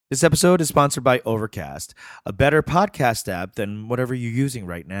This episode is sponsored by Overcast, a better podcast app than whatever you're using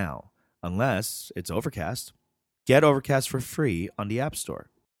right now, unless it's Overcast. Get Overcast for free on the App Store.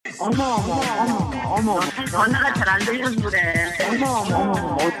 어머, 전화가 잘 안 들려서 그래.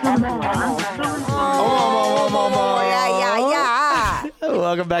 Yeah.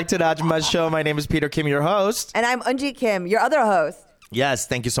 Welcome back to the Ajumma Show. My name is Peter Kim, your host. And I'm Eunji Kim, your other host. Yes,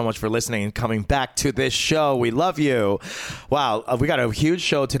 thank you so much for listening and coming back to this show. We love you. Wow, we got a huge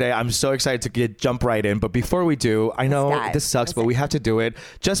show today. I'm so excited to jump right in. But before we do, I know this sucks, but we have to do it.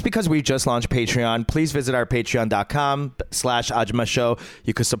 Just because we just launched Patreon, please visit our patreon.com/Ajumma Show.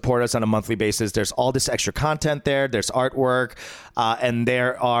 You can support us on a monthly basis. There's all this extra content there. There's artwork. And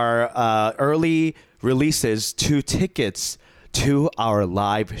there are early releases to tickets to our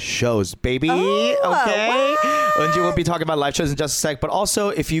live shows, baby. Okay. Wow. Eunji will be talking about live shows in just a sec. But also,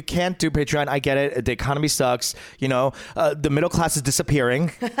 if you can't do Patreon, I get it. The economy sucks. You know, the middle class is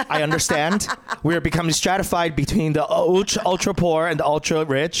disappearing. I understand. We're becoming stratified between the ultra poor and the ultra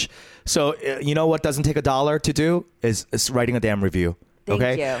rich. So, you know what doesn't take $1 to do is writing a damn review.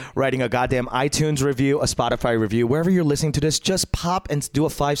 Thank you. Writing a goddamn iTunes review, a Spotify review, wherever you're listening to this, just pop and do a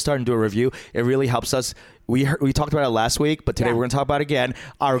 5-star and do a review. It really helps us. We talked about it last week, but today we're going to talk about it again.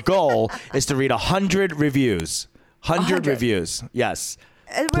 Our goal is to read 100 reviews. 100 reviews. Yes.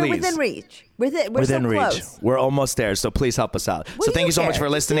 We're within reach. We're within so reach. close. We're almost there, so please help us out. Well, so thank you so much for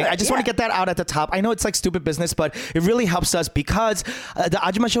listening. I just want to get that out at the top. I know it's like stupid business, but it really helps us because the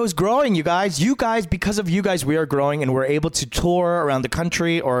Ajumma Show is growing, you guys. Because of you guys, we are growing and we're able to tour around the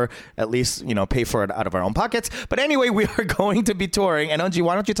country or at least, pay for it out of our own pockets. But anyway, we are going to be touring. And Eunji,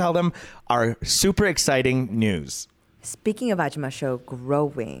 why don't you tell them our super exciting news? Speaking of Ajumma Show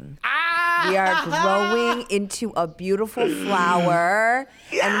growing, we are growing into a beautiful flower,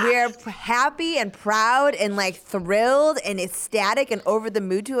 and we're happy and proud and thrilled and ecstatic and over the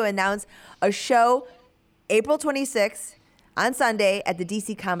moon to announce a show April 26th on Sunday at the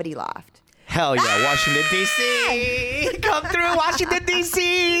DC Comedy Loft. Hell yeah, Washington, D.C. Come through, Washington,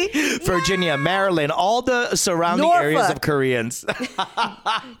 D.C. Virginia, Maryland, all the surrounding areas of Koreans.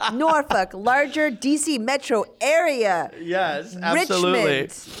 Norfolk, larger D.C. metro area. Yes, absolutely.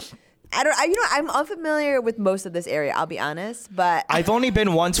 Richmond. I'm unfamiliar with most of this area, I'll be honest, but I've only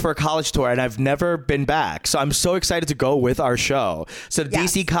been once for a college tour and I've never been back. So I'm so excited to go with our show. So the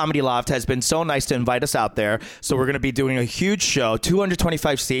DC Comedy Loft has been so nice to invite us out there. So we're going to be doing a huge show,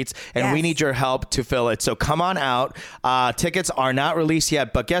 225 seats, and we need your help to fill it. So come on out. Tickets are not released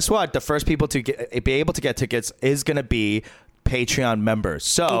yet, but guess what? The first people to be able to get tickets is going to be Patreon members.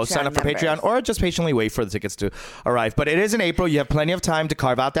 So sign up for Patreon or just patiently wait for the tickets to arrive. But it is in April. You have plenty of time to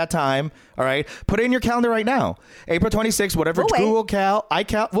carve out that time. All right. Put it in your calendar right now. April 26th, whatever. Google Cal,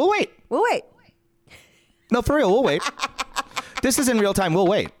 iCal. We'll wait. No, for real. We'll wait. This is in real time. We'll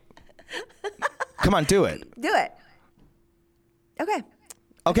wait. Come on, do it. Do it.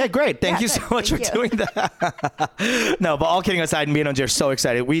 Okay, great. Thank you so much for doing that. No, but all kidding aside, me and Eunji are so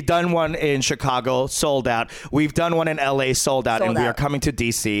excited. We've done one in Chicago, sold out. We've done one in LA, sold out. We are coming to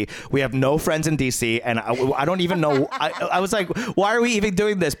DC. We have no friends in DC, and I don't even know. I was like, why are we even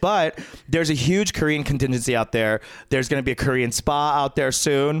doing this? But there's a huge Korean contingency out there. There's going to be a Korean spa out there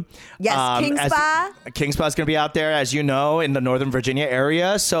soon. Yes, King Spa. King Spa is going to be out there, as you know, in the Northern Virginia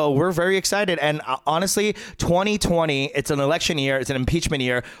area. So we're very excited. And honestly, 2020, it's an election year. It's an impeachment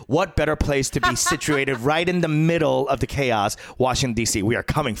year. What better place to be situated right in the middle of the chaos, Washington, D.C. We are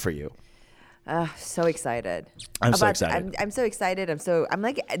coming for you. So excited. I'm so excited. I'm so excited. I'm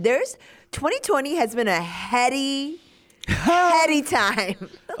like, 2020 has been a heady time.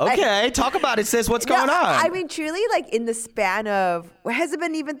 Okay, talk about it, sis. What's going on? I mean, truly, in the span of, has it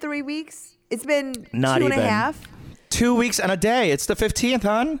been even 3 weeks? It's been Not two even. and a half. 2 weeks and a day. It's the 15th,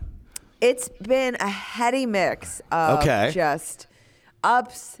 hon. It's been a heady mix of just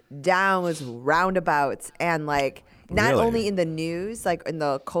ups, downs, roundabouts, and not only in the news, in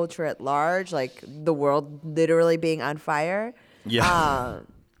the culture at large, the world literally being on fire. Yeah.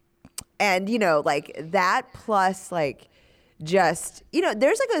 And that plus just,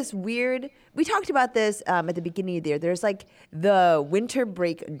 there's this weird, we talked about this at the beginning of the year. There's the winter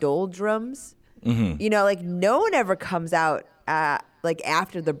break doldrums. Mm-hmm. No one ever comes out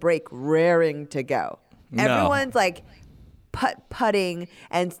after the break raring to go. No. Everyone's putting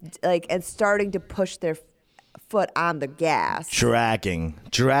and starting to push their foot on the gas, dragging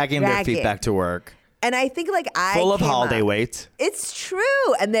their feet back to work. And I think full of holiday weight. It's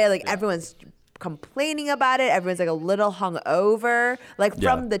true, and they're everyone's complaining about it. Everyone's a little hungover,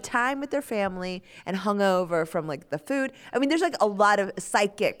 from the time with their family, and hungover from the food. I mean, there's a lot of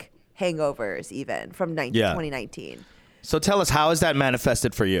psychic hangovers even from 2019. So tell us, how is that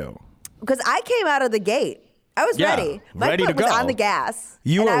manifested for you? Because I came out of the gate. I was ready. My ready foot to was go. on the gas.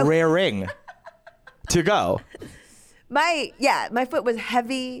 You and were I- raring to go. My foot was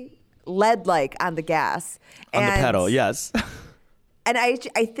heavy, lead-like on the gas. On the pedal, yes. And I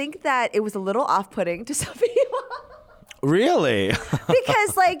think that it was a little off-putting to some people. Really?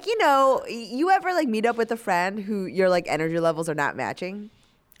 Because, like, you know, you ever, like, meet up with a friend who your, like, energy levels are not matching?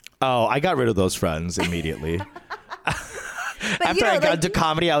 Oh, I got rid of those friends immediately. But, After I got into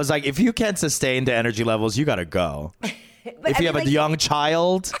comedy, I was like, if you can't sustain the energy levels, you got to go. If you have a young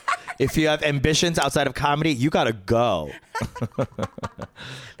child, if you have ambitions outside of comedy, you got to go.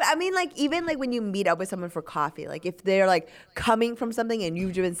 But I mean, like, even like when you meet up with someone for coffee, like if they're like coming from something and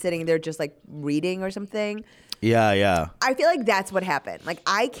you've been sitting there just like reading or something. Yeah. I feel like that's what happened. Like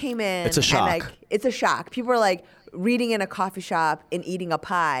I came in. It's a shock. And, like, it's a shock. People are like reading in a coffee shop and eating a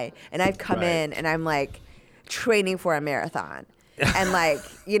pie. And I've come in and I'm like training for a marathon. And like,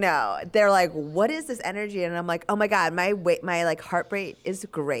 you know, they're like, what is this energy? And I'm like, oh my God, my like heart rate is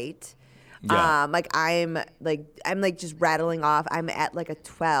great. Yeah. I'm just rattling off. I'm at like a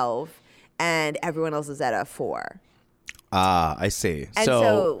 12 and everyone else is at a 4. Ah, I see. And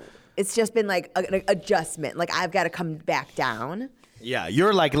so it's just been like an adjustment. Like I've got to come back down. Yeah,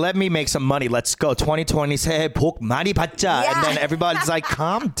 you're like, let me make some money. Let's go. 2020 새해 복 많이 받자. Yeah. And then everybody's like,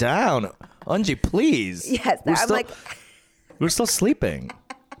 calm down. Anji, please. Yes, we're still sleeping.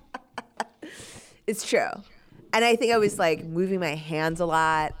 It's true. And I think I was like moving my hands a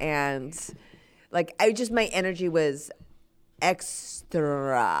lot and like my energy was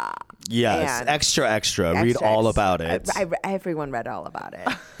extra. Yes, And extra. Read all about it. Everyone read all about it.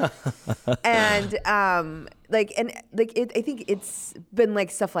 And I think it's been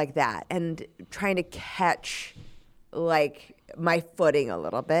like stuff like that and trying to catch like my footing a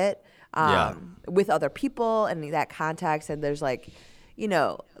little bit with other people and that context. And there's like, you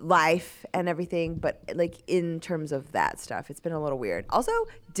know, life and everything. But like in terms of that stuff, it's been a little weird. Also,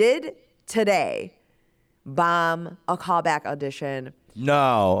 did today bomb a callback audition.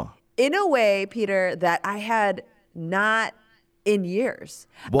 No. In a way, Peter, that I had not in years.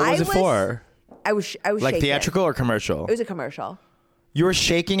 What was it for? I was Like shaking. theatrical or commercial? It was a commercial. You were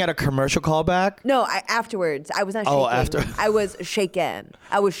shaking at a commercial callback? No, afterwards. I was not shaking. Oh, after. I was shaken.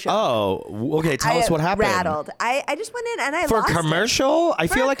 I was shook. Oh, okay. Tell us what happened. Rattled. I just went in and I For lost a commercial? I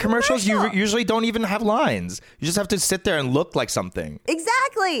For feel a like commercials you commercial. usually don't even have lines. You just have to sit there and look like something.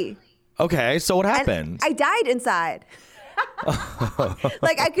 Exactly. Okay, so what And happened? I died inside.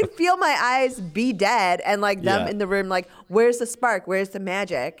 Like I could feel my eyes be dead and like them in the room like, where's the spark? Where's the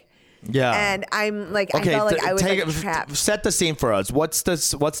magic? Yeah. And I'm like, Okay, I felt like I was like trapped. Set the scene for us. What's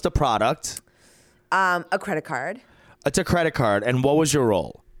the product? A credit card. It's a credit card. And what was your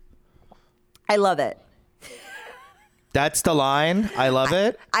role? I love it. That's the line. I love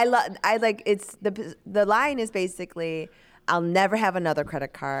it. I like it's the line is basically I'll never have another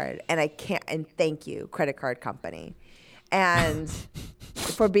credit card and I can't and thank you credit card company. And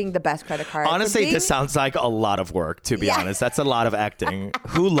for being the best credit card. Honestly, this sounds like a lot of work, to be honest. That's a lot of acting.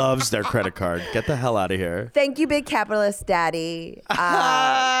 Who loves their credit card? Get the hell out of here. Thank you, big capitalist daddy.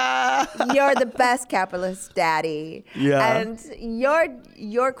 You're the best capitalist daddy. Yeah. And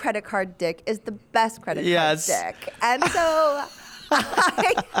your credit card dick is the best credit Yes. card dick. And so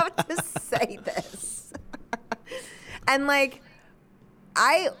I have to say this. And like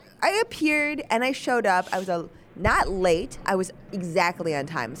I appeared and I showed up. I was not late. I was exactly on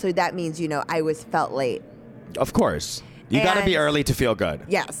time. So that means, you know, I felt late. Of course. You got to be And- early to feel good.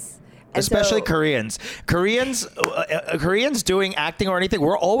 Yes. And Especially so- Koreans. Koreans doing acting or anything,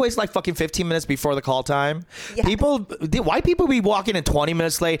 we're always like fucking 15 minutes before the call time. Yes. White people be walking in 20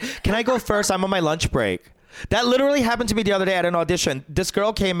 minutes late. Can I go first? I'm on my lunch break. That literally happened to me the other day at an audition. This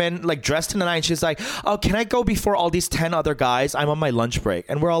girl came in like dressed in the night and she's like, oh, can I go before all these 10 other guys? I'm on my lunch break.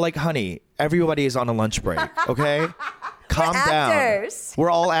 And we're all like, honey, everybody is on a lunch break, okay? Calm down. actors. We're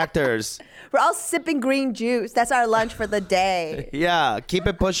all actors. We're all sipping green juice. That's our lunch for the day. Yeah, keep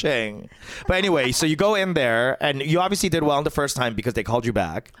it pushing. But anyway, so you go in there and you obviously did well in the first time because they called you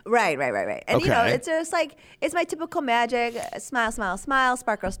back. Right. And you know, Okay. it's just like it's my typical magic. Smile, smile, smile.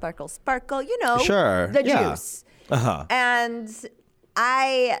 Sparkle, sparkle, sparkle. You know, Sure, the yeah. juice. Uh-huh. And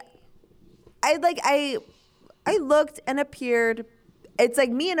I looked and appeared. It's like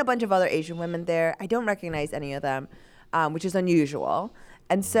me and a bunch of other Asian women there. I don't recognize any of them, which is unusual.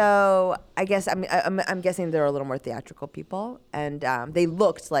 And so I guess I'm guessing they're a little more theatrical people, and they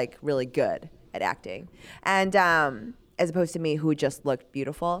looked like really good at acting, and as opposed to me who just looked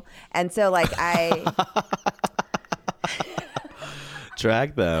beautiful. And so like I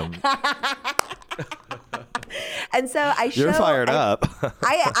Drag them. And so You're fired up.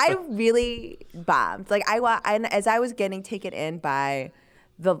 I really bombed. Like and as I was getting taken in by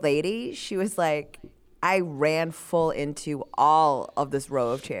the lady, she was like, I ran full into all of this row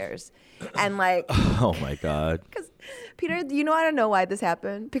of chairs. And like, oh my God. Because Peter, you know, I don't know why this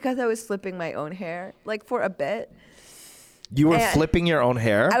happened. Because I was flipping my own hair like for a bit. You were flipping your own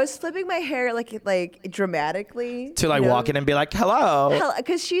hair? I was flipping my hair like dramatically. To like walk in and be like, hello.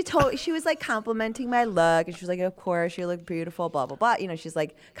 Because she was like complimenting my look. And she was like, of course, you look beautiful, blah, blah, blah. You know, she's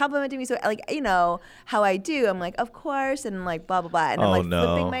like complimenting me. So like, you know, how I do. I'm like, of course. And like, blah, blah, blah. And I'm like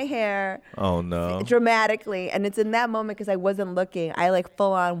flipping my hair. Oh, no. Dramatically. And it's in that moment because I wasn't looking. I like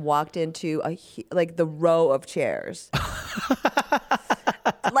full on walked into like the row of chairs.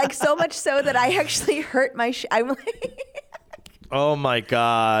 Like so much so that I actually hurt my I'm like... Oh my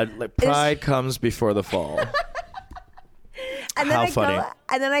God! Like pride comes before the fall. And How funny!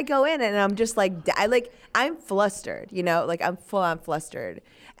 And then I go in and I'm just like, I'm flustered, you know, like I'm full on flustered,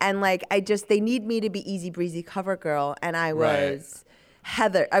 and like they need me to be easy breezy cover girl, and I was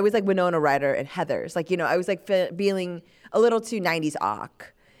Heather. I was like Winona Ryder and Heather's, like, you know, I was like feeling a little too 90s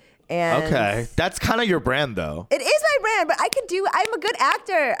awk. And okay, that's kind of your brand, though. It is my brand, but I'm a good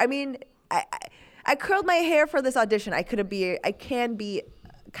actor. I mean, I curled my hair for this audition. I can be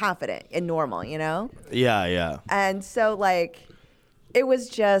confident and normal, you know? Yeah, yeah. And so like, it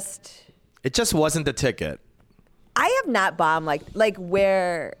just wasn't the ticket. I have not bombed I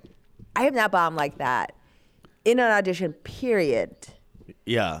have not bombed like that in an audition, period.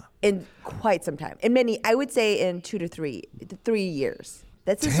 Yeah. In quite some time. I would say in 2 to 3 years.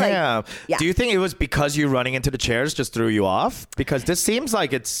 That's just damn. Do you think it was because you running into the chairs just threw you off? Because this seems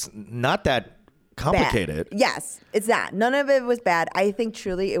like it's not that complicated. Bad. Yes, it's not. None of it was bad. I think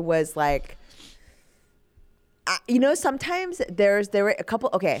truly it was like, you know, sometimes there were a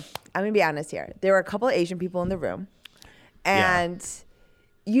couple. Okay, I'm gonna be honest here. There were a couple of Asian people in the room, and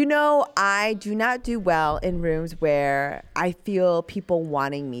you know, I do not do well in rooms where I feel people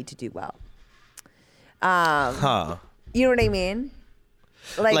wanting me to do well. You know what I mean?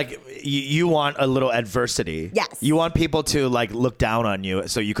 Like you want a little adversity. Yes. You want people to like look down on you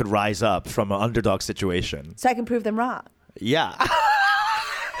so you could rise up from an underdog situation. So I can prove them wrong. Yeah.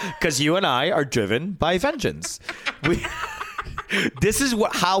 Because you and I are driven by vengeance. This is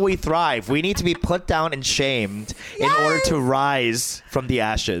how we thrive. We need to be put down and shamed in order to rise from the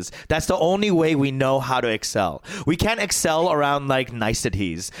ashes. That's the only way we know how to excel. We can't excel around like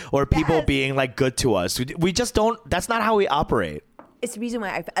niceties or people being like good to us. We just don't. That's not how we operate. It's the reason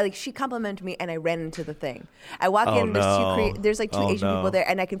why she complimented me and I ran into the thing. I walk in, there's like two Asian people there,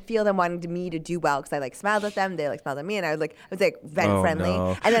 and I can feel them wanting me to do well because I like smiled at them, they like smiled at me, and I was like friendly.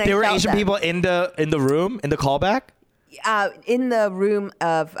 No. And then there were Asian people in the room in the callback. In the room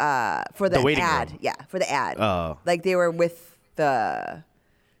of for the waiting ad, room. Yeah, for the ad. Oh, like they were with the.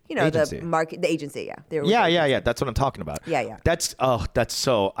 You know, agency. the agency, yeah. Yeah. That's what I'm talking about. Yeah. That's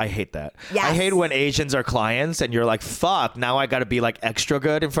so, I hate that. Yes. I hate when Asians are clients and you're like, fuck, now I got to be like extra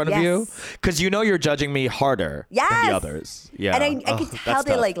good in front of you. Because you know you're judging me harder than the others. Yeah. And I could tell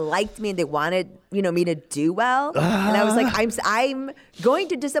they like liked me and they wanted, you know, me to do well. And I was like, I'm going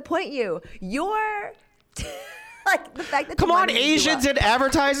to disappoint you. You're... Like the fact that come on, Asians in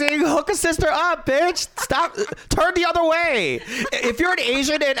advertising, hook a sister up, bitch. Stop, turn the other way. If you're an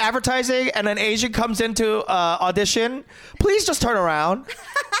Asian in advertising and an Asian comes into audition, please just turn around.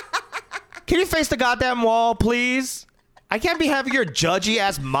 Can you face the goddamn wall, please? I can't be having your judgy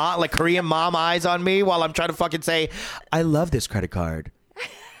ass mom, like Korean mom eyes on me while I'm trying to fucking say, I love this credit card.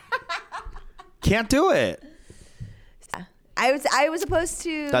 Can't do it. I was supposed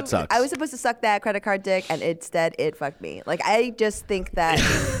to. That sucks. I was supposed to suck that credit card dick, and instead it fucked me. Like I just think that.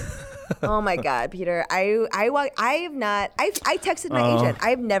 Oh my God, Peter! I texted my agent.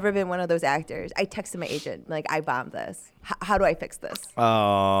 I've never been one of those actors. I texted my agent like, I bombed this. How do I fix this?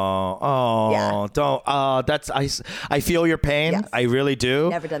 Yeah. Don't. That's I feel your pain. Yes. I really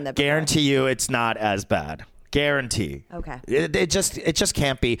do. Never done that before. Guarantee you, it's not as bad. Guarantee. Okay. It just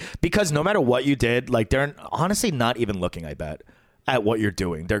can't be, because no matter what you did, like they're honestly not even looking, I bet, at what you're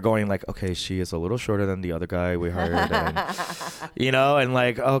doing. They're going like, okay, she is a little shorter than the other guy we hired, and, you know, and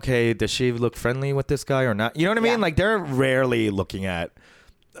like, okay, does she look friendly with this guy or not? You know what I mean? Like they're rarely looking at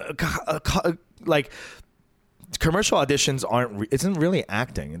like commercial auditions isn't really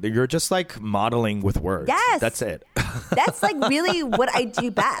acting. You're just like modeling with words. Yes. That's it. That's like really what I do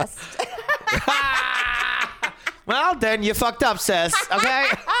best. Well, then you fucked up, sis. Okay.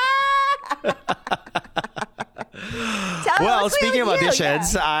 Tell Well, what's speaking of going on with you?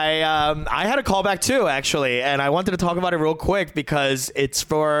 auditions, I had a callback too, actually, and I wanted to talk about it real quick because it's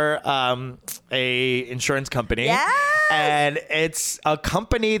for a insurance company. Yes! And it's a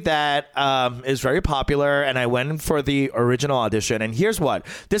company that is very popular, and I went for the original audition. And here's what.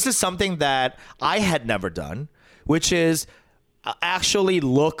 This is something that I had never done, which is actually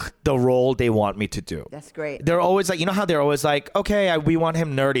look the role they want me to do. That's great. They're always like, you know how they're always like, okay, we want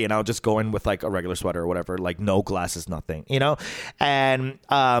him nerdy, and I'll just go in with like a regular sweater or whatever, like no glasses, nothing, you know? And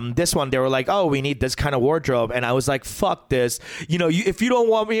this one, they were like, oh, we need this kind of wardrobe. And I was like, fuck this. You know, if you don't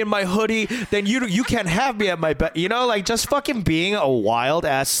want me in my hoodie, then you can't have me at my bed. You know, like just fucking being a wild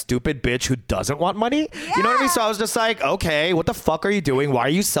ass stupid bitch who doesn't want money. Yeah. You know what I mean? So I was just like, okay, what the fuck are you doing? Why are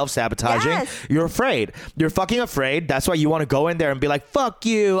you self-sabotaging? Yes. You're afraid. You're fucking afraid. That's why you want to go in there and be like, fuck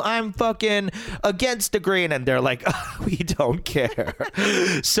you, I'm fucking against the green. And they're like, we don't care.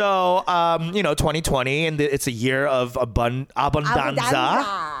 So, 2020, and it's a year of abundanza.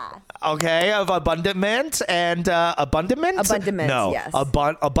 Okay, of abundantment and abundantment? Abundament, no, yes.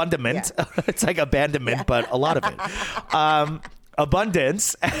 Abundantment. Yeah. It's like abandonment, but a lot of it.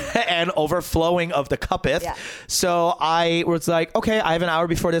 Abundance and overflowing of the cuppeth. Yeah. So I was like, okay, I have an hour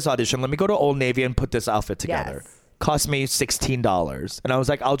before this audition. Let me go to Old Navy and put this outfit together. Yes. Cost me $16. And I was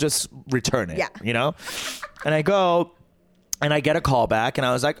like, I'll just return it, Yeah. you know? And I go and I get a call back and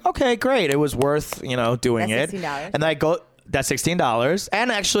I was like, okay, great. It was worth, doing That's it. $16. And I go, that's $16.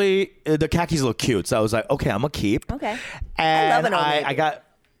 And actually the khakis look cute. So I was like, okay, I'm going to keep. Okay. And I love an Old Navy.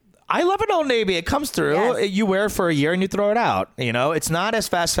 I love an Old Navy. It comes through. Yes. You wear it for a year and you throw it out. You know, it's not as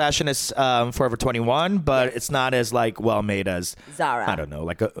fast fashion as Forever 21, but Yes. it's not as like well made as Zara. I don't know,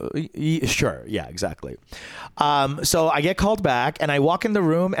 like sure, yeah, exactly. So I get called back and I walk in the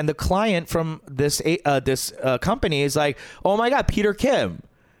room and the client from this company is like, "Oh my God, Peter Kim,"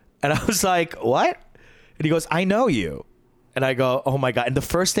 and I was like, "What?" And he goes, "I know you." And I go, oh my God. And the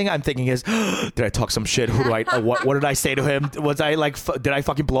first thing I'm thinking is, did I talk some shit? Who do I, what did I say to him? Was I like, did I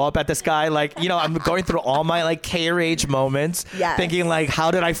fucking blow up at this guy? Like, I'm going through all my like K-rage moments, Yes. thinking like,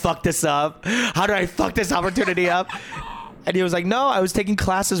 how did I fuck this up? How did I fuck this opportunity up? And he was like, no, I was taking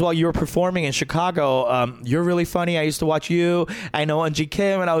classes while you were performing in Chicago. You're really funny. I used to watch you. I know Anji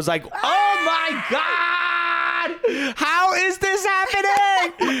Kim. And I was like, oh my God. How is this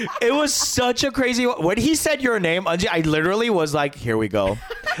happening? It was such a crazy. When he said your name, Anji, I literally was like, here we go.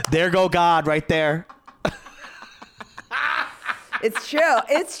 There go God right there. It's true.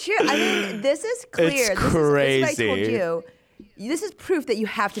 It's true. I mean, this is clear. It's This crazy. is what I told you. This is proof that you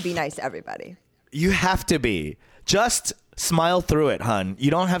have to be nice to everybody. You have to be. Just smile through it, hun.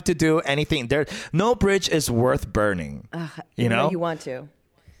 You don't have to do anything. No bridge is worth burning. You know? You want to.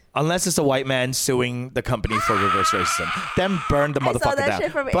 Unless it's a white man suing the company for reverse racism. Then burn the I saw motherfucker that down.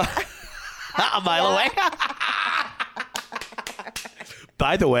 shit from A mile away.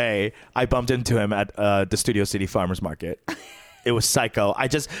 By the way, I bumped into him at the Studio City Farmers Market. It was psycho. I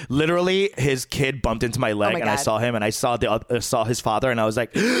just literally, his kid bumped into my leg, my and I God. saw him, and I saw his father, and I was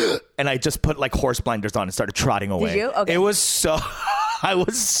like, and I just put like horse blinders on and started trotting away. Did you? Okay. It was so. I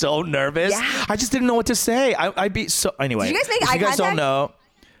was so nervous. Yeah. I just didn't know what to say. I'd be so. Anyway, Did you guys make if eye you guys don't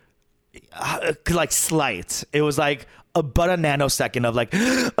contact? know, like slight. It was like but a nanosecond of like,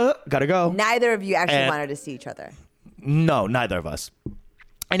 gotta go. Neither of you actually And- wanted to see each other. No, neither of us.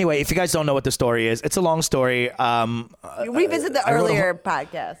 Anyway, if you guys don't know what the story is, it's a long story. You revisit the I wrote a earlier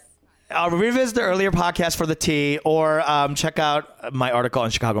podcast. I'll revisit the earlier podcast for the tea, or check out my article on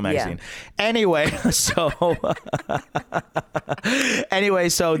Chicago Magazine. Yeah. Anyway, so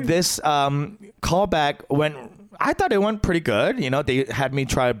this callback went. I thought it went pretty good. They had me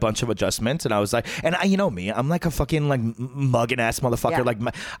try a bunch of adjustments, and I was like, and me, I'm like a fucking like mugging ass motherfucker. Yeah. Like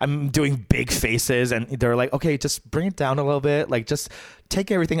I'm doing big faces, and they're like, okay, just bring it down a little bit. Like just take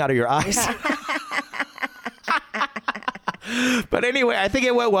everything out of your eyes. But anyway, I think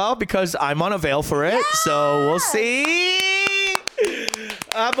it went well because I'm on a veil for it. Yeah! So we'll see.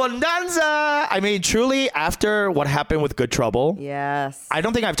 Abundanza. I mean, truly, after what happened with Good Trouble. Yes. I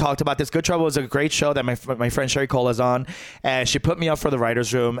don't think I've talked about this. Good Trouble is a great show that my friend Sherry Cole is on, and she put me up for the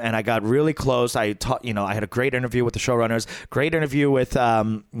writers' room, and I got really close. I had a great interview with the showrunners, great interview with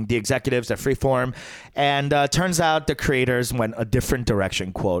the executives at Freeform, and turns out the creators went a different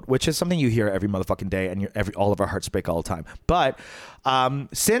direction. Quote, which is something you hear every motherfucking day, and all of our hearts break all the time. But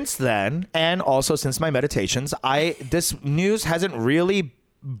since then, and also since my meditations, this news hasn't really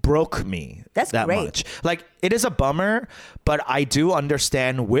broke me that great. much. Like, it is a bummer, but I do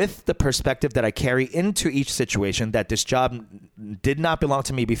understand with the perspective that I carry into each situation that this job did not belong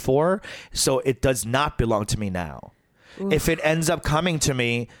to me before, so it does not belong to me now. Oof. If it ends up coming to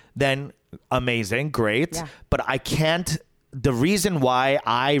me, then amazing, great, yeah. but I can't the reason why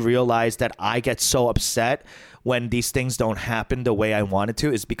I realize that I get so upset when these things don't happen the way I wanted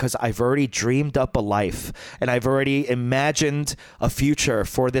to is because I've already dreamed up a life and I've already imagined a future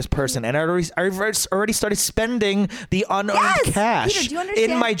for this person, and I've already started spending the unearned cash Peter, do you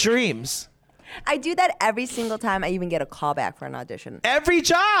understand? in my dreams. I do that every single time I even get a call back for an audition. Every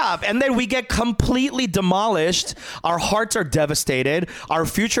job. And then we get completely demolished. Our hearts are devastated. Our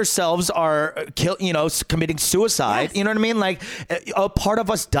future selves are committing suicide. Yes. You know what I mean? Like a part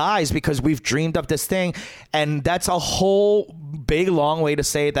of us dies because we've dreamed up this thing. And that's a whole big, long way to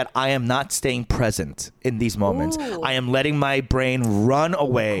say that I am not staying present in these moments. Ooh. I am letting my brain run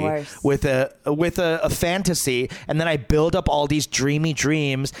away with a fantasy. And then I build up all these dreamy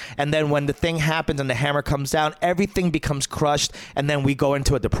dreams. And then when the thing happens and the hammer comes down, everything becomes crushed, and then we go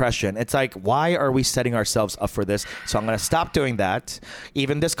into a depression. It's like, why are we setting ourselves up for this? So I'm going to stop doing that.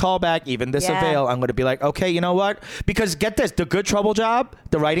 Even this callback, even this avail, I'm going to be like, okay, you know what? Because get this, the Good Trouble job,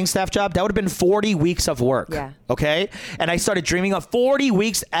 the writing staff job, that would have been 40 weeks of work. Yeah. Okay? And I started dreaming of 40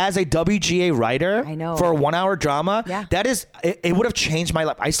 weeks as a WGA writer for a 1 hour drama. Yeah. That is, it would have changed my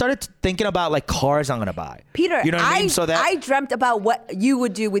life. I started thinking about like cars I'm going to buy. Peter, you know what I mean? So that I dreamt about what you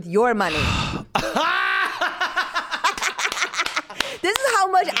would do with your money. This is how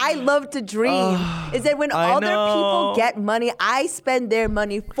much I love to dream. Is that when other people get money, I spend their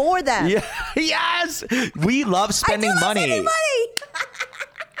money for them. Yeah, yes, we love spending money. Spending money.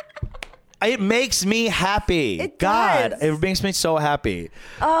 It makes me happy. It God, does. it makes me so happy.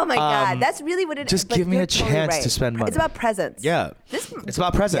 Oh my God, that's really what it is. Just But give me you're a totally chance right. to spend money. It's about presents. Yeah, it's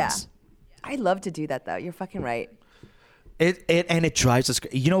about presents. Yeah. I love to do that though. You're fucking right. It drives us.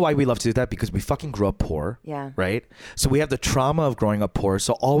 You know why we love to do that? Because we fucking grew up poor. Yeah. Right? So we have the trauma of growing up poor.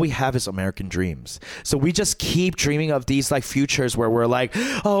 So all we have is American dreams. So we just keep dreaming of these like futures where we're like,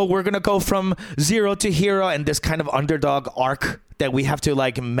 oh, we're going to go from zero to hero, and this kind of underdog arc that we have to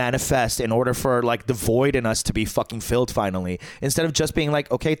like manifest in order for like the void in us to be fucking filled finally, instead of just being like,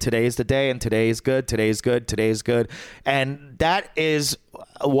 okay, today is the day and today is good, today is good, today is good. And that is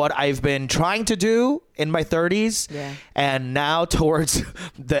what I've been trying to do in my 30s. Yeah. And now towards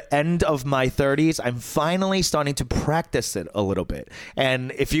the end of my 30s, I'm finally starting to practice it a little bit.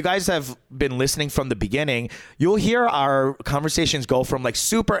 And if you guys have been listening from the beginning, you'll hear our conversations go from like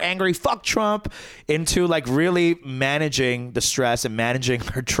super angry, fuck Trump, into like really managing the stress and managing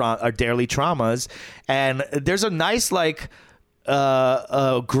our daily traumas. And there's a nice like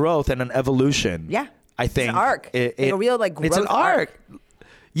growth and an evolution. Yeah. I think it's an arc. Like a real like growth it's an arc.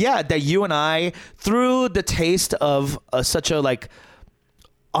 Yeah, that you and I, through the taste of such a like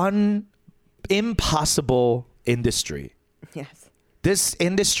impossible industry. Yes. This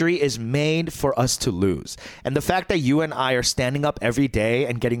industry is made for us to lose. And the fact that you and I are standing up every day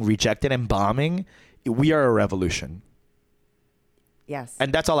and getting rejected and bombing, we are a revolution. Yes.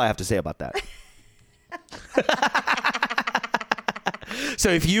 And that's all I have to say about that. So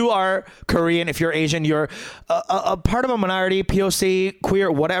if you are Korean, if you're Asian, you're a part of a minority, POC,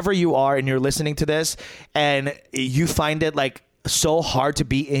 queer, whatever you are, and you're listening to this and you find it like so hard to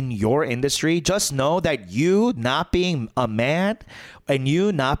be in your industry, just know that you not being a man and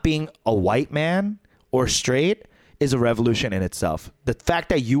you not being a white man or straight is a revolution in itself. The fact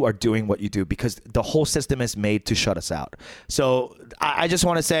that you are doing what you do, because the whole system is made to shut us out. So I just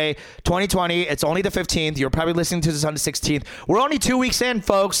want to say 2020, it's only the 15th. You're probably listening to this on the 16th. We're only 2 weeks in,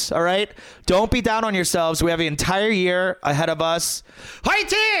 folks. All right. Don't be down on yourselves. We have the entire year ahead of us.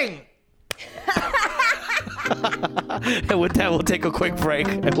 Fighting! And with that, we'll take a quick break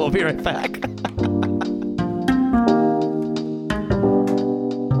and we'll be right back.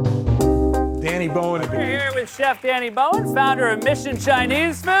 Danny Bowen. We're here with Chef Danny Bowen, founder of Mission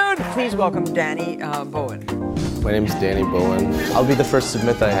Chinese Food. Please welcome Danny Bowen. My name's Danny Bowen. I'll be the first to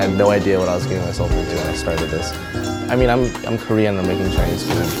admit that I had no idea what I was getting myself into when I started this. I mean, I'm Korean, I'm making Chinese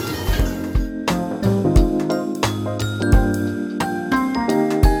food.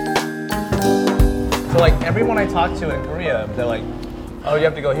 So like everyone I talk to in Korea, they're like, oh, you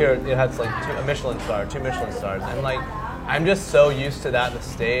have to go here. It has like two Michelin stars. And like, I'm just so used to that in the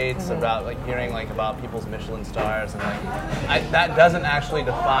States, about like hearing like about people's Michelin stars, and like that doesn't actually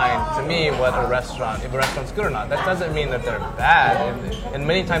define to me what a restaurant, if a restaurant's good or not. That doesn't mean that they're bad, and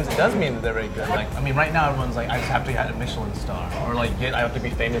many times it does mean that they're very good. Like, I mean, right now everyone's like, I just have to get a Michelin star, or like I have to be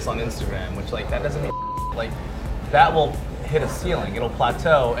famous on Instagram, which like that doesn't mean like that will hit a ceiling, it'll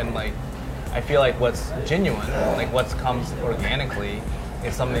plateau, and like I feel like what's genuine, like what comes organically,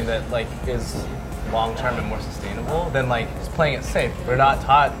 is something that like is long-term and more sustainable than like just playing it safe. We're not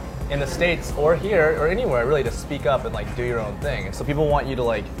taught in the States or here or anywhere really to speak up and like do your own thing. And so people want you to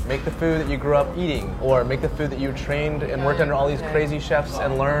like make the food that you grew up eating, or make the food that you trained and worked under all these crazy chefs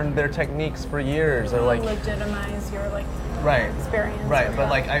and learned their techniques for years, or like legitimize your like experience. Right, but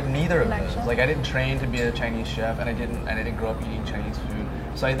like I'm neither of those. Like I didn't train to be a Chinese chef, and I didn't grow up eating Chinese food.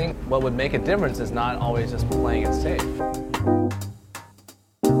 So I think what would make a difference is not always just playing it safe.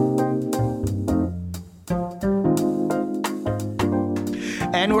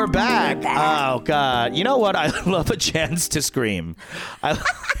 And we're back. Oh, God. You know what? I love a chance to scream.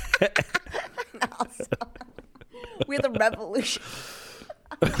 We're the revolution.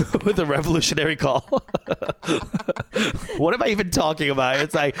 With a revolutionary call. What am I even talking about?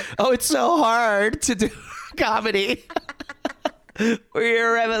 It's like, oh, it's so hard to do comedy. We're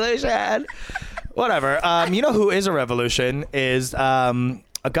a revolution. Whatever. You know who is a revolution is a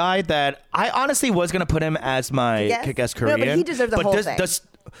guy that I honestly was going to put him as my guest Korean. No, but he deserves the whole thing.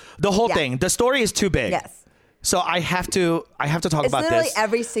 The whole thing. The story is too big. Yes. So I have to talk about this. It's literally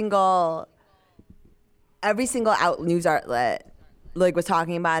every single news outlet like was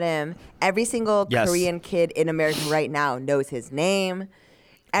talking about him. Every single Korean kid in America right now knows his name.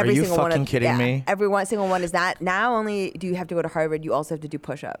 Are you fucking kidding me? Every single one is not. Now only do you have to go to Harvard, you also have to do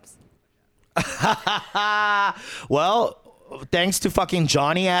push-ups. Well, thanks to fucking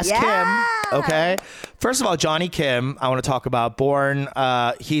Johnny Ass Kim. Okay. First of all, Johnny Kim, I want to talk about. Born,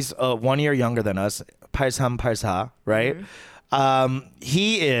 he's 1 year younger than us. 8384, right? Mm-hmm.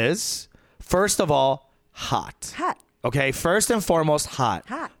 He is, first of all, hot. Okay. First and foremost, hot.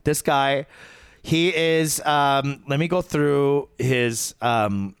 This guy, he is. Let me go through his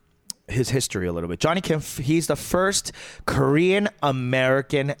history a little bit. Johnny Kim, he's the first Korean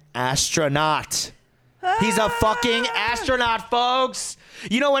American astronaut. He's a fucking astronaut, folks.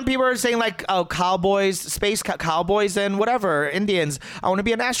 You know when people are saying like, oh, cowboys, space cowboys and whatever, Indians, I want to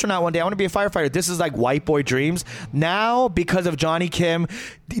be an astronaut one day. I want to be a firefighter. This is like white boy dreams. Now, because of Johnny Kim,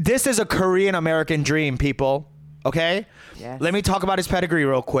 this is a Korean American dream, people. Okay? Yes. Let me talk about his pedigree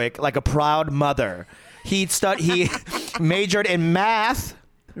real quick. Like a proud mother. He majored in math.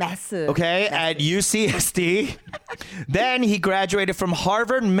 Okay, at UCSD. Then he graduated from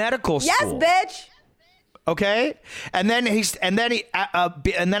Harvard Medical School. Yes, bitch. Okay, and then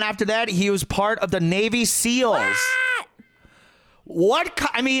after that he was part of the Navy SEALs. What?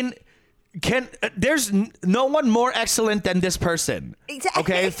 I mean, there's no one more excellent than this person.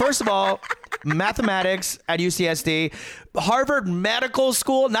 Okay, first of all, mathematics at UCSD, Harvard Medical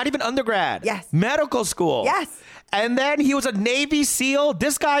School, not even undergrad. Yes. Medical school. Yes. And then he was a Navy SEAL.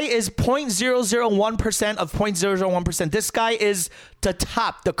 This guy is 0.001% of 0.001%. This guy is the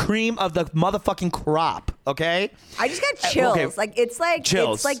top, the cream of the motherfucking crop. Okay. I just got chills. Okay. Like it's like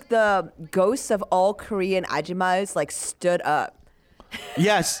the ghosts of all Korean Ajummas like stood up.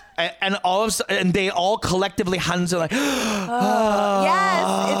 Yes, and and they all collectively hands are like. Yes,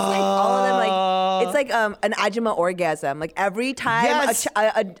 it's like all of them like it's like an Ajumma orgasm. Like every time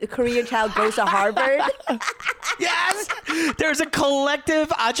a Korean child goes to Harvard. Yes, there's a collective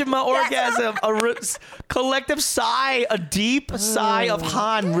Ajumma orgasm, a collective sigh, a deep sigh of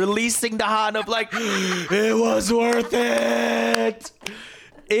Han, releasing the Han of like, it was worth it.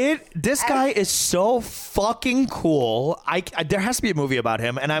 This guy is so fucking cool. There has to be a movie about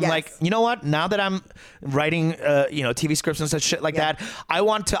him, and I'm like, you know what? Now that I'm writing, TV scripts and such shit like that, I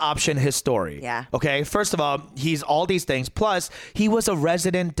want to option his story. Yeah. Okay. First of all, he's all these things. Plus, he was a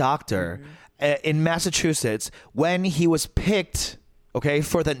resident doctor in Massachusetts when he was picked. Okay,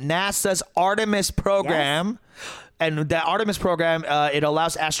 for the NASA's Artemis program. Yes. And the Artemis program, it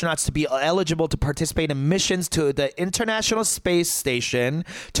allows astronauts to be eligible to participate in missions to the International Space Station,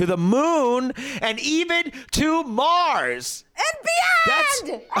 to the moon, and even to Mars. And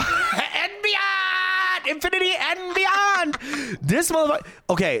beyond! And beyond! Infinity and beyond! This motherfucker.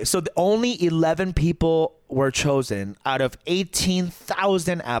 Okay, so only 11 people were chosen out of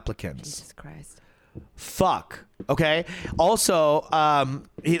 18,000 applicants. Jesus Christ. Fuck. Okay? Also,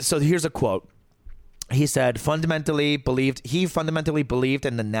 so here's a quote. He said, he fundamentally believed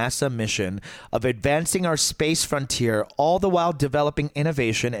in the NASA mission of advancing our space frontier, all the while developing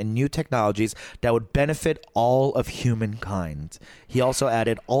innovation and new technologies that would benefit all of humankind. He also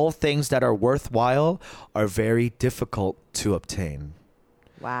added, all things that are worthwhile are very difficult to obtain.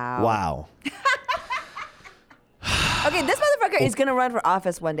 Wow. Okay, this motherfucker is going to run for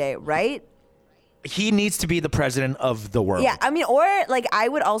office one day, right? He needs to be the president of the world. Yeah, I mean, or like I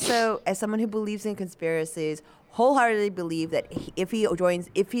would also, as someone who believes in conspiracies, wholeheartedly believe that if he's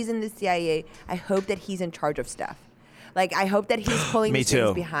in the CIA, I hope that he's in charge of stuff. Like I hope that he's pulling the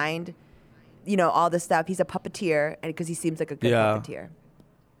strings behind, all the stuff. He's a puppeteer, and because he seems like a good puppeteer.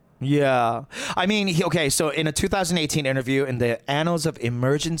 Yeah. I mean, so in a 2018 interview in the Annals of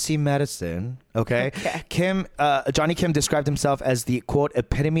Emergency Medicine, Johnny Kim described himself as the, quote,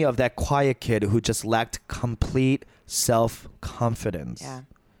 epitome of that quiet kid who just lacked complete self-confidence. Yeah.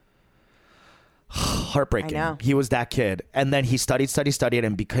 Heartbreaking. I know. He was that kid. And then he studied,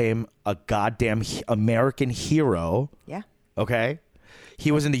 and became a goddamn American hero. Yeah. Okay?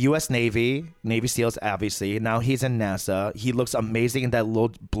 He was in the U.S. Navy SEALs, obviously. Now he's in NASA. He looks amazing in that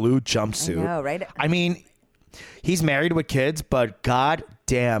little blue jumpsuit. I know, right? I mean, he's married with kids, but god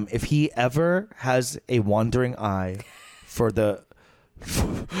damn, if he ever has a wandering eye for the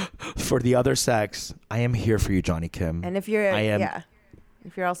other sex, I am here for you, Johnny Kim. And if you're,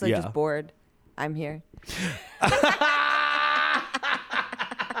 if you're also just bored, I'm here.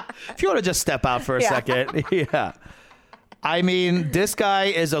 If you want to just step out for a second, yeah. I mean, this guy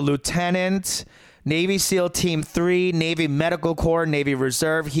is a lieutenant, Navy SEAL Team 3, Navy Medical Corps, Navy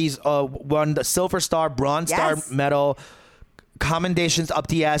Reserve. He's won the Silver Star, Bronze Star Medal, commendations up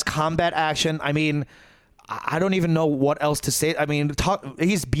the ass, combat action. I mean, I don't even know what else to say. I mean,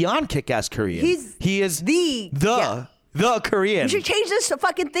 he's beyond kick-ass Korean. He is the Korean. We should change this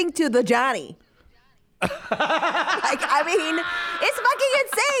fucking thing to the Johnny. I mean, it's fucking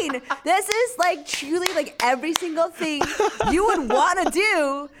insane. This is like truly like every single thing you would want to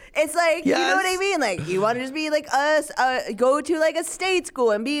do. It's like, you know what I mean? Like, you want to just be like us, go to like a state school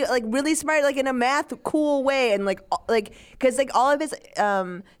and be like really smart, like in a math cool way. And like, cause like all of his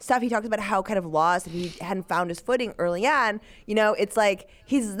stuff, he talks about how kind of lost and he hadn't found his footing early on. You know, it's like,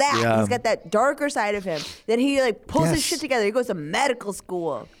 he's that. Yeah. He's got that darker side of him. Then he like pulls his shit together. He goes to medical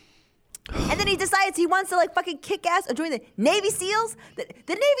school. And then he decides he wants to like fucking kick ass and join the Navy SEALs. The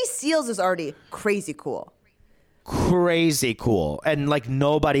Navy SEALs is already crazy cool. Crazy cool. And like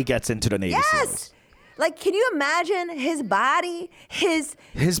nobody gets into the Navy SEALs. Like, can you imagine his body, his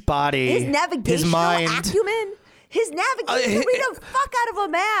navigational his mind, acumen? His navigation, read the fuck out of a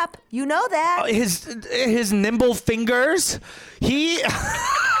map. You know that. His nimble fingers.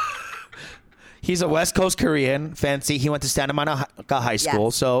 He's a West Coast Korean, fancy. He went to Santa Monica High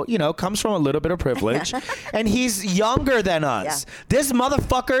School, so, you know, comes from a little bit of privilege. And he's younger than us. Yeah. This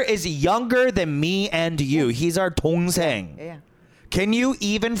motherfucker is younger than me and you. He's our 동생. Yeah. Can you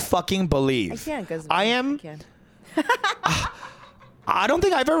even fucking believe? I can't, because I don't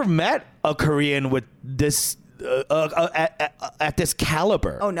think I've ever met a Korean with this at this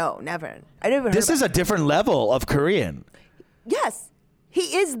caliber. Oh, no, never. I never heard This is a different level of Korean. Yes.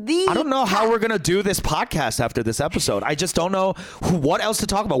 He is the... I don't know how we're going to do this podcast after this episode. I just don't know what else to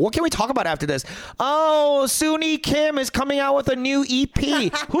talk about. What can we talk about after this? Oh, Suni Kim is coming out with a new EP.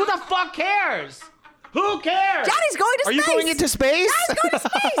 Who the fuck cares? Who cares? Johnny's going to space. Are you going into space? Johnny's going to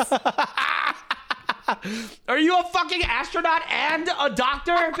space. Are you a fucking astronaut and a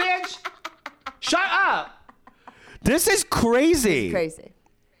doctor, bitch? Shut up. This is crazy. It's crazy.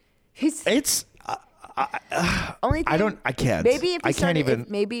 It's... Only thing, I can't. Maybe if I can't even.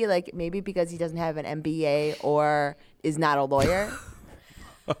 Maybe because he doesn't have an MBA or is not a lawyer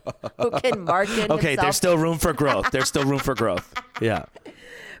who can market. Okay, himself. There's still room for growth. Yeah.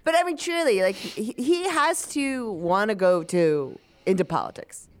 But I mean, truly, like he has to want to go into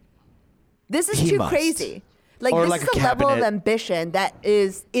politics. This is too crazy. Like or this like is a level of ambition that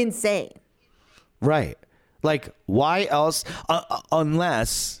is insane. Right. Like why else?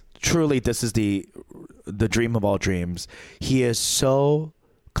 Unless truly this is the dream of all dreams. He is so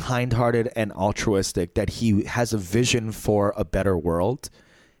kind-hearted and altruistic that he has a vision for a better world,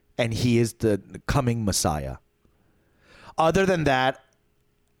 and he is the coming Messiah. Other than that,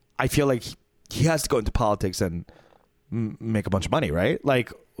 I feel like he has to go into politics and make a bunch of money, right?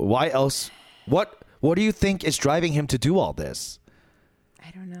 Like, why else? What do you think is driving him to do all this? I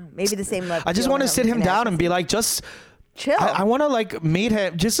don't know. Maybe the same level. I just want to sit him down and be like, just chill. I want to like meet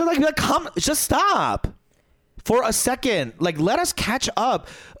him, just to like come, just stop for a second. Like, let us catch up.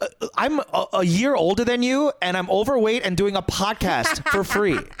 I'm a year older than you, and I'm overweight and doing a podcast for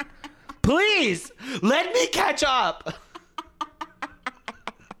free. Please let me catch up.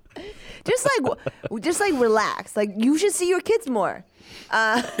 Just like relax. Like you should see your kids more.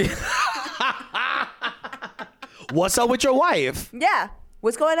 What's up with your wife? Yeah.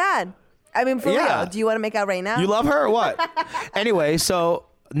 What's going on? I mean, for real. Do you want to make out right now? You love her or what? Anyway, so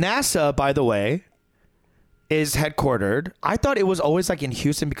NASA, by the way, is headquartered. I thought it was always like in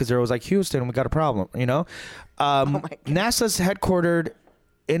Houston because there was like Houston, we got a problem, you know? Oh my God. NASA's headquartered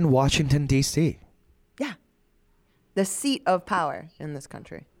in Washington, D.C. Yeah. The seat of power in this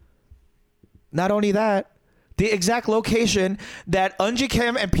country. Not only that, the exact location that Eunji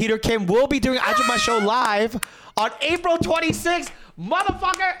Kim and Peter Kim will be doing Ajumma show live on April 26th,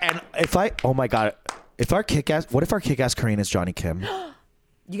 motherfucker. And oh my God, what if our kick-ass Korean is Johnny Kim?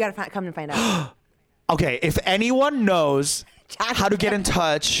 You gotta come and find out. Okay, if anyone knows how to get in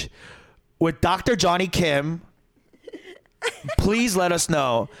touch with Dr. Johnny Kim, please let us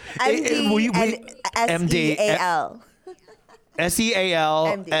know. MD-SEAL.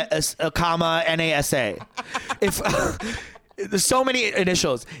 SEAL, comma, NASA. If there's so many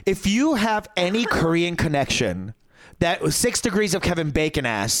initials. If you have any Korean connection that was 6 degrees of Kevin Bacon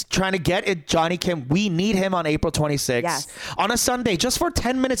ass trying to get it Johnny Kim, we need him on April 26th. Yes. On a Sunday, just for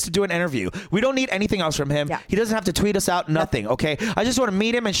 10 minutes to do an interview. We don't need anything else from him. Yeah. He doesn't have to tweet us out, nothing, okay? I just want to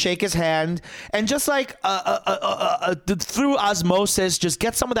meet him and shake his hand and just like through osmosis, just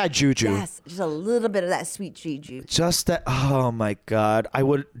get some of that juju. Yes, just a little bit of that sweet juju. Just that, oh my God. I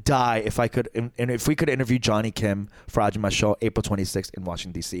would die if we could interview Johnny Kim for Ajumma show April 26th in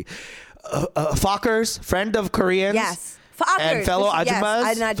Washington, D.C. Fockers, friend of Koreans. Yes. Fockers. And fellow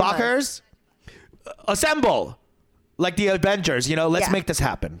Ajummas. Yes, Fockers, assemble. Like the Avengers, let's make this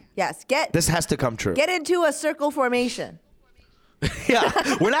happen. Yes, this has to come true. Get into a circle formation.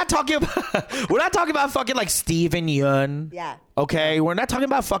 Yeah, we're not talking about fucking like Steven Yeun. Yeah. Okay, we're not talking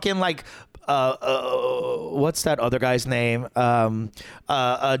about fucking like what's that other guy's name?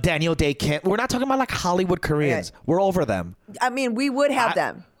 Daniel Day Kim. We're not talking about like Hollywood Koreans. Right. We're over them. I mean, we would have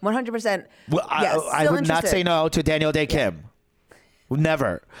them 100%. Yes, I would not say no to Daniel Day Kim.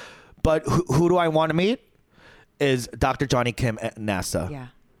 Never. But who do I want to meet? Is Dr. Johnny Kim at NASA. Yeah.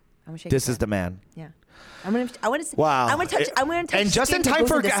 This is the man. Yeah. I want to. Wow. I want to touch. And just in time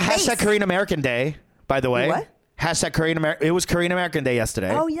for hashtag Korean American Day, by the way. What? Hashtag Korean American. It was Korean American Day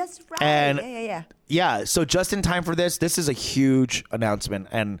yesterday. Oh, yes, right. And yeah. Yeah. So just in time for this is a huge announcement,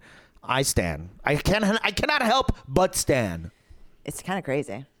 and I stan. I cannot help but stan. It's kind of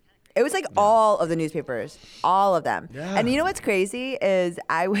crazy. It was like all of the newspapers, all of them. Yeah. And you know what's crazy is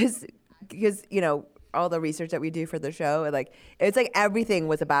because all the research that we do for the show, like it's like everything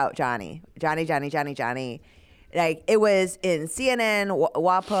was about Johnny. Like it was in CNN,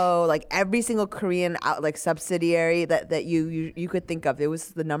 WAPO, like every single Korean subsidiary that you could think of. It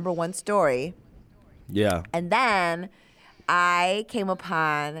was the #1 story. Yeah. And then I came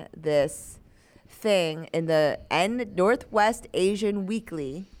upon this thing in the Northwest Asian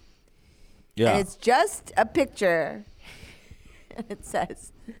Weekly. Yeah. And it's just a picture. And it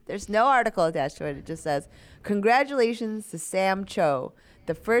says, there's no article attached to it. It just says, congratulations to Sam Cho,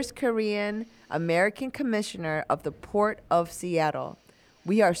 the first Korean American commissioner of the Port of Seattle.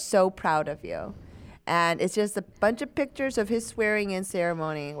 We are so proud of you. And it's just a bunch of pictures of his swearing-in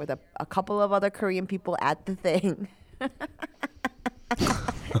ceremony with a couple of other Korean people at the thing.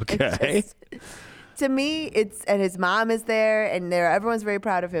 Okay. To me, and his mom is there, and everyone's very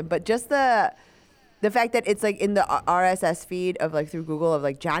proud of him. But just the fact that it's like in the RSS feed of like through Google of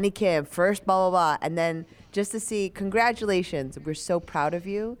like Johnny Kim first, blah blah blah, and then just to see congratulations, we're so proud of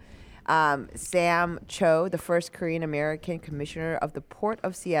you, Sam Cho, the first Korean American commissioner of the Port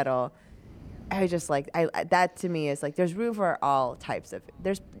of Seattle. I just like that to me is like there's room for all types of.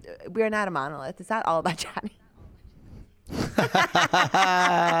 We are not a monolith. It's not all about Johnny.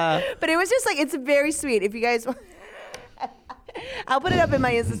 But it was just like it's very sweet. If you guys. I'll put it up in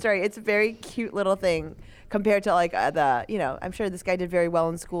my Insta story. It's a very cute little thing compared to like I'm sure this guy did very well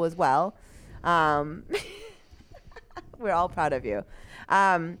in school as well. We're all proud of you.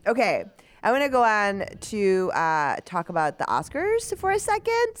 Okay, I want to go on to talk about the Oscars for a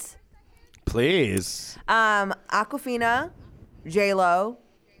second. Please. Awkwafina, J-Lo,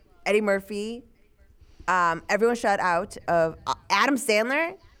 Eddie Murphy, everyone shut out of Adam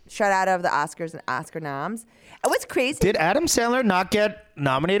Sandler, shut out of the Oscars and Oscar noms. And what's crazy? Did Adam Sandler not get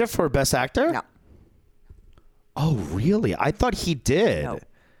nominated for Best Actor? No. Oh, really? I thought he did. No.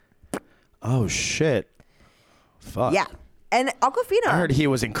 Oh, shit. Fuck. Yeah. And Awkwafina. I heard he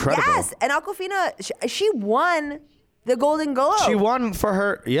was incredible. Yes. And Awkwafina, she won the Golden Globe. She won for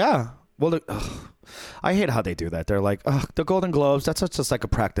her. Yeah. Well, I hate how they do that. They're like, the Golden Globes, that's just like a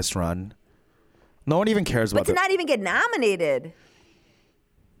practice run. No one even cares about it. But to not even get nominated.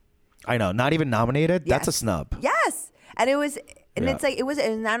 I know, not even nominated. Yes. That's a snub. Yes, and it was, and Yeah. it's like it was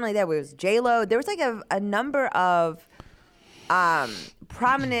not only that. It was J-Lo. There was like a number of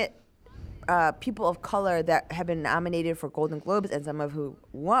prominent people of color that have been nominated for Golden Globes, and some of who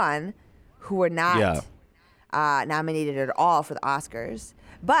won, who were not nominated at all for the Oscars.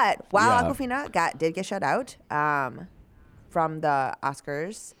 But while Awkwafina did get shut out from the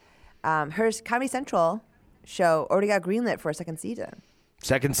Oscars, her Comedy Central show already got greenlit for a second season.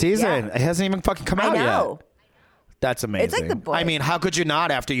 Second season. Yeah. It hasn't even fucking come out I know. That's amazing. It's like The Boys. I mean, how could you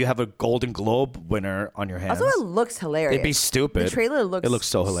not after you have a Golden Globe winner on your hands? Also, it looks hilarious. It'd be stupid. The trailer looks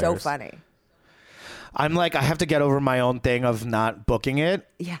so hilarious. so funny. I'm like, I have to get over my own thing of not booking it.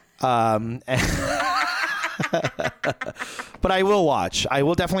 Yeah. But I will watch. I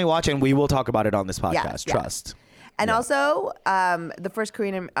will definitely watch, and we will talk about it on this podcast. Yeah. Trust. And also, the first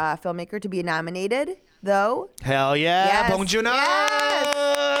Korean filmmaker to be nominated, though. Hell yeah, Yes. Bong Joon-ho!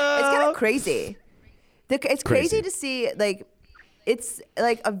 Yes. It's kind of crazy. It's crazy to see, like, it's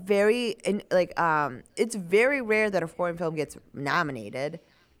like a very, it's very rare that a foreign film gets nominated,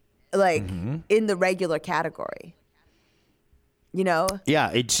 like, in the regular category. You know?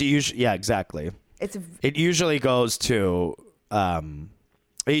 Yeah, it's usually, exactly. It usually goes to,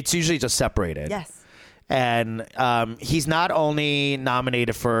 it's usually just separated. Yes. And he's not only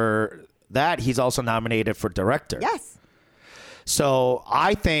nominated for that, he's also nominated for director. Yes. So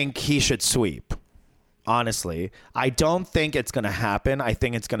I think he should sweep. Honestly, I don't think it's going to happen. I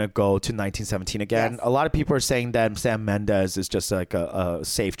think it's going to go to 1917 again. Yes. A lot of people are saying that Sam Mendes is just like a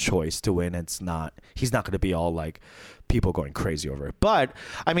safe choice to win. It's not. He's not going to be all like people going crazy over it. But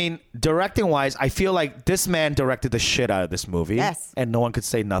I mean, directing wise, I feel like this man directed the shit out of this movie. Yes. And no one could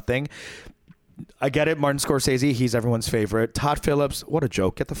say nothing. I get it. Martin Scorsese, he's everyone's favorite. Todd Phillips, what a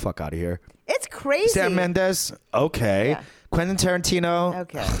joke. Get the fuck out of here. It's crazy. Sam Mendes, okay. Yeah. Quentin Tarantino,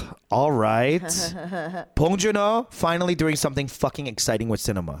 Okay. all right. Bong Joon-ho, finally doing something fucking exciting with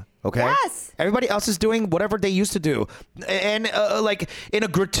cinema, okay? Yes. Everybody else is doing whatever they used to do, and like in a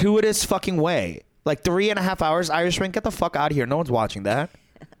gratuitous fucking way. Like 3.5 hours, Irishman, get the fuck out of here. No one's watching that.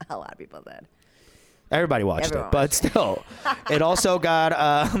 A lot of people did. Everybody watched Everyone it, but still, it also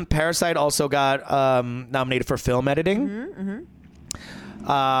got Parasite also got nominated for film editing.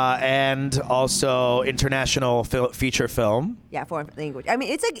 And also international feature film. Yeah, foreign language. I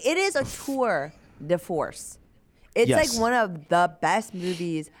mean, it is a tour de force. It's Yes. like one of the best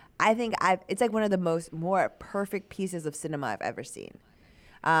movies. I think it's like one of the more perfect pieces of cinema I've ever seen.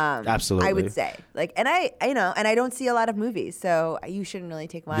 Absolutely. I would say. Like, and I I don't see a lot of movies, so you shouldn't really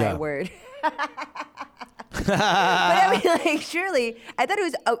take my word. But I mean, like, surely, I thought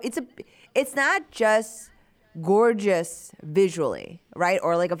it was. It's not just gorgeous visually, right?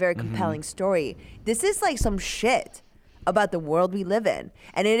 Or like a very compelling story. This is like some shit about the world we live in.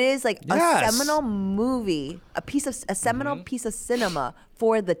 And it is like a seminal movie, a seminal piece of cinema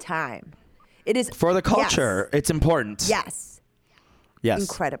for the time. It is For the culture, it's important. Yes. Yes.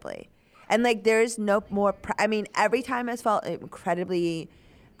 Incredibly. And like there's no more I mean, every time it's felt incredibly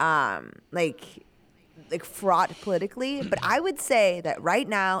like fraught politically, but I would say that right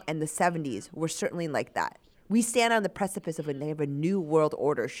now in the 70s, we're certainly like that. We stand on the precipice of a new world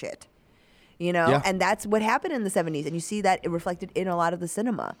order shit, you know? Yeah. And that's what happened in the 70s. And you see that it reflected in a lot of the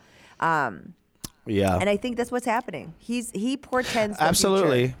cinema. Yeah. And I think that's what's happening. He portends the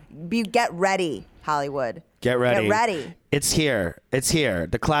Absolutely. future. Get ready, Hollywood. Get ready. Get ready. It's here. It's here.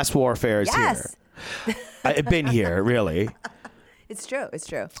 The class warfare is Yes. here. I've been here, really. It's true. It's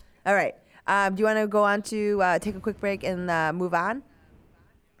true. All right. Do you want to go on to take a quick break and move on?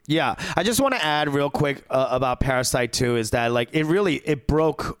 Yeah, I just want to add real quick about Parasite 2 is that like it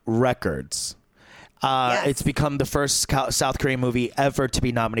broke records. Yes. It's become the first South Korean movie ever to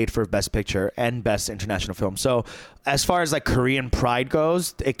be nominated for Best Picture and Best International Film. So as far as like Korean pride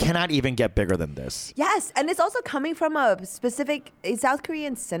goes, it cannot even get bigger than this. Yes, and it's also coming from a specific South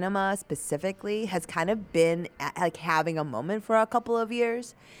Korean cinema specifically has kind of been like having a moment for a couple of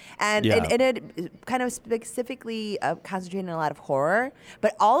years, and it kind of specifically concentrated on a lot of horror,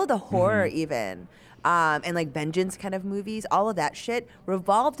 but all of the horror even. And like vengeance kind of movies, all of that shit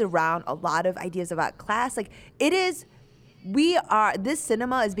revolved around a lot of ideas about class. Like this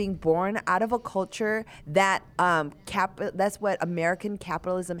cinema is being born out of a culture that that's what American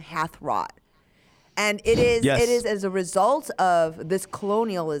capitalism hath wrought. And it is as a result of this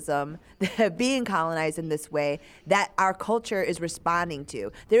colonialism being colonized in this way that our culture is responding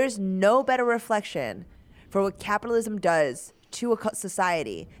to. There is no better reflection for what capitalism does to a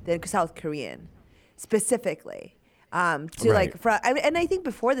society than South Korean. Specifically, and I think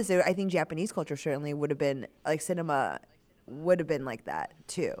before this, I think Japanese culture certainly would have been like cinema would have been like that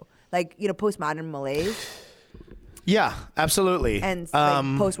too, like postmodern malaise. Yeah, absolutely. And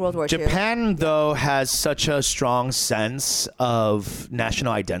like, post World War II. Japan though has such a strong sense of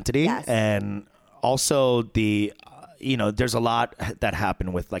national identity, and also the. There's a lot that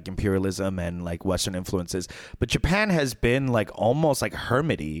happened with like imperialism and like Western influences, but Japan has been like almost like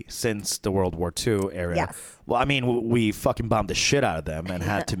hermity since the World War II era. Yes. Well, I mean, we fucking bombed the shit out of them and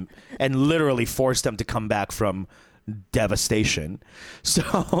had to, and literally forced them to come back from devastation.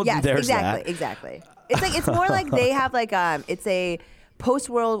 So Yes, there's exactly. It's more like they have like it's a post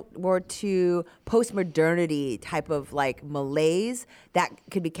World War II, post modernity type of like malaise that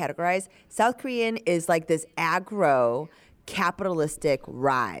could be categorized. South Korean is like this aggro capitalistic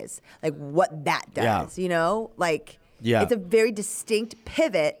rise, like what that does, you know, like it's a very distinct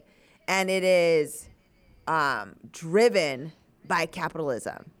pivot, and it is driven by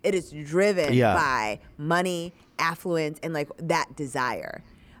capitalism. It is driven by money, affluence, and like that desire.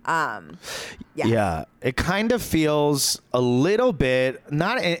 It kind of feels a little bit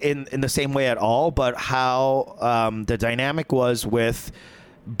not in the same way at all, but how the dynamic was with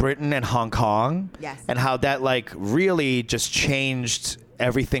Britain and Hong Kong, and how that like really just changed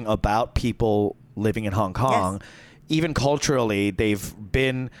everything about people living in Hong Kong. Even culturally, they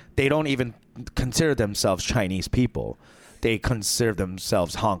don't even consider themselves Chinese people. They consider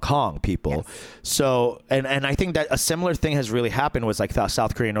themselves Hong Kong people. So, and I think that a similar thing has really happened with like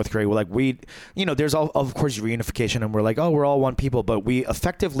South Korea and North Korea. We're like, there's of course reunification, and we're like, oh, we're all one people, but we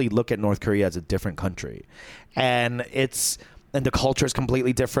effectively look at North Korea as a different country, and the culture is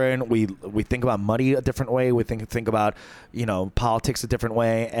completely different. We think about money a different way. We think about politics a different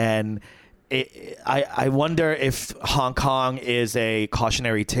way, and I wonder if Hong Kong is a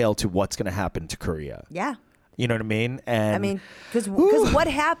cautionary tale to what's going to happen to Korea. Yeah. You know what I mean? And I mean, because what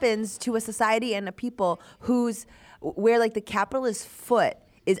happens to a society and a people where like the capitalist foot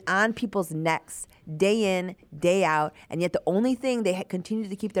is on people's necks day in, day out, and yet the only thing they continue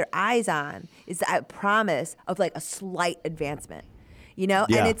to keep their eyes on is that promise of like a slight advancement, And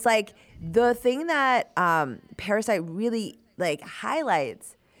it's like the thing that Parasite really like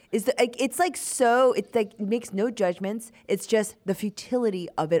highlights is that it's like it makes no judgments. It's just the futility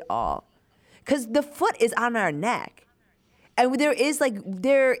of it all. Because the foot is on our neck, and there is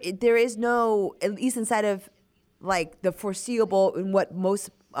no, at least inside of like the foreseeable and what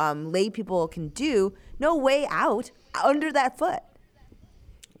most lay people can do, no way out under that foot,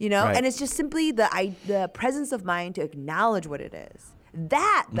 Right. And it's just simply the presence of mind to acknowledge what it is.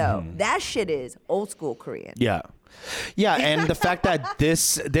 That though, that shit is old school Korean. Yeah, and the fact that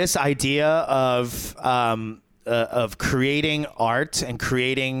this idea of creating art and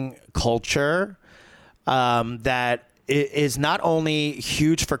creating culture that is not only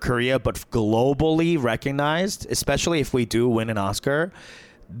huge for Korea but globally recognized, especially if we do win an Oscar.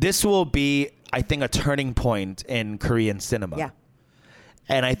 This will be, I think, a turning point in Korean cinema. Yeah.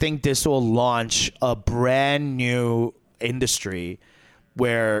 And I think this will launch a brand new industry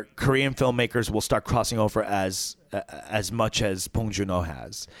where Korean filmmakers will start crossing over as much as Bong Joon-ho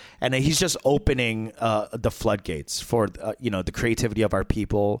has, and he's just opening the floodgates for the creativity of our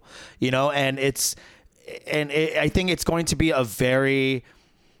people, and I think it's going to be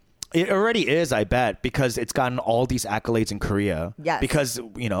it already is, I bet, because it's gotten all these accolades in Korea. Yes. Because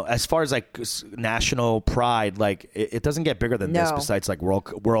as far as like national pride, like it doesn't get bigger than this. Besides like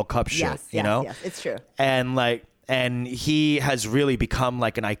World Cup shit, Yes, it's true. And he has really become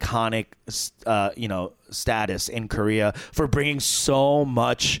like an iconic, status in Korea for bringing so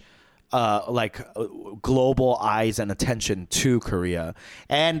much, global eyes and attention to Korea.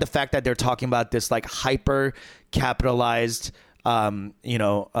 And the fact that they're talking about this like hyper capitalized, what's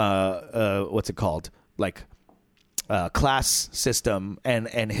it called? Like, class system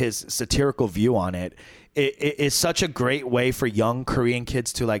and his satirical view on it. It is such a great way for young Korean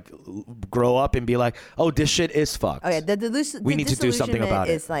kids to like grow up and be like, oh, this shit is fucked. Oh yeah, we need to do something about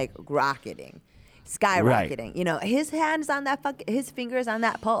it. It's like skyrocketing. Right. His hands on that his fingers on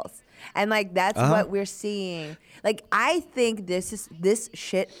that pulse, and like that's what we're seeing. Like I think this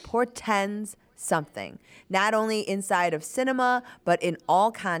shit portends something, not only inside of cinema but in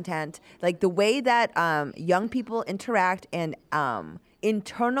all content. Like the way that young people interact and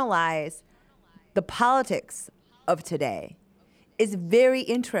internalize the politics of today is very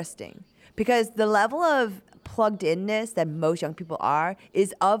interesting, because the level of plugged inness that most young people are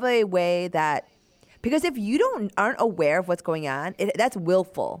is of a way that, because if you aren't aware of what's going on, that's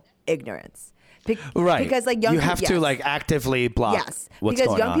willful ignorance. Right. Because like you have to like actively block what's going on.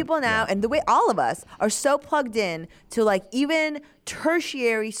 Because young people now, and the way all of us are so plugged in to like even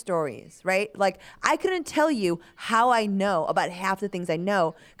tertiary stories, right? Like I couldn't tell you how I know about half the things I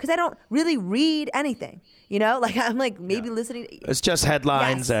know because I don't really read anything. Like I'm like maybe listening. It's just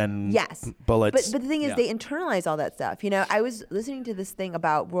headlines and bullets. But the thing is, they internalize all that stuff. I was listening to this thing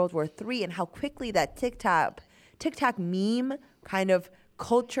about World War III and how quickly that TikTok meme kind of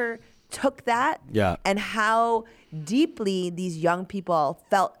culture took that, and how deeply these young people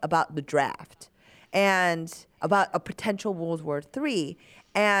felt about the draft and about a potential World War III.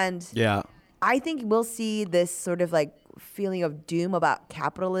 And I think we'll see this sort of like feeling of doom about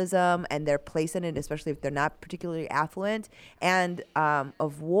capitalism and their place in it, especially if they're not particularly affluent, and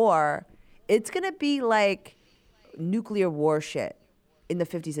of war. It's gonna be like nuclear war shit in the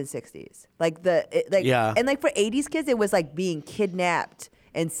 50s and 60s. And like for 80s kids, it was like being kidnapped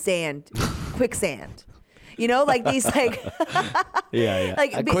and quicksand. You know, like these like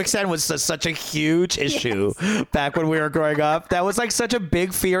Like quicksand was such a huge issue back when we were growing up. That was like such a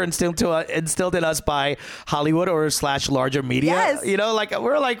big fear instilled in us by Hollywood or / larger media. Yes. You know, like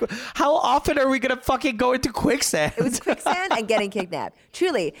we're like, how often are we gonna fucking go into quicksand? It was quicksand and getting kidnapped.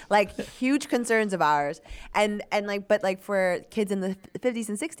 Truly, like huge concerns of ours. And like, but like for kids in the 50s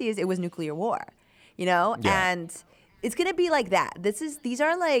and 60s, it was nuclear war. You know, and it's gonna be like that. This is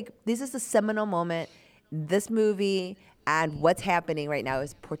the seminal moment. This movie and what's happening right now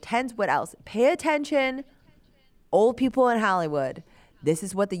is portends what else. Pay attention, old people in Hollywood. This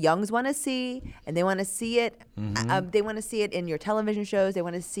is what the youngs want to see, and they want to see it. They want to see it in your television shows. They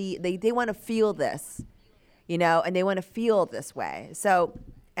want to see. They want to feel this, you know, and they want to feel this way. So,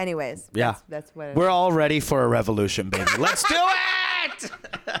 anyways, that's what we're all ready for a revolution, baby. Let's do it!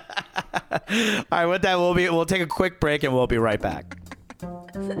 All right, with that, we'll take a quick break and we'll be right back.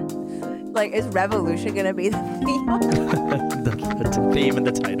 Like, is revolution gonna be the theme? the theme and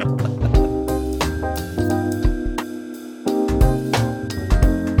the title.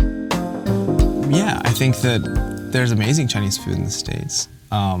 Yeah, I think that there's amazing Chinese food in the States.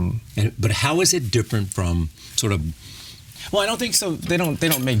 But how is it different from sort of? Well, I don't think so. They don't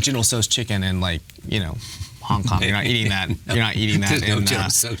make General Tso's chicken in, like, you know, Hong Kong. You're not eating that. You're not eating that There's no in. General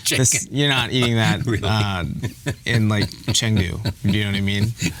Tso chicken. You're not eating that Really? In like Chengdu. Do you know what I mean?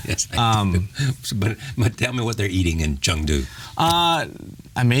 Yes, I do. But tell me what they're eating in Chengdu.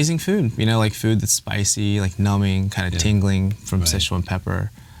 Amazing food. You know, like food that's spicy, like numbing, kind of tingling from Sichuan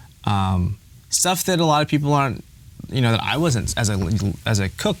pepper. Stuff that a lot of people aren't. You know, that I wasn't as a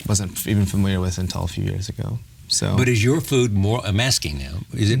cook wasn't even familiar with until a few years ago. So. But is your food more, I'm asking now,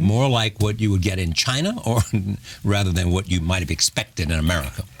 is it more like what you would get in China or rather than what you might have expected in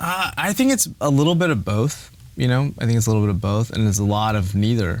America? I think it's a little bit of both, you know? I think it's a little bit of both, and there's a lot of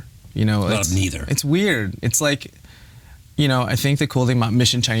neither, you know? A lot of neither. It's weird. It's like, you know, I think the cool thing about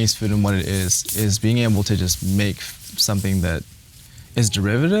Mission Chinese food and what it is being able to just make something that is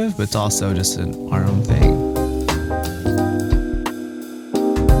derivative, but it's also just our own thing.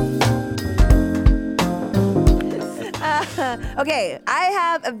 Okay, I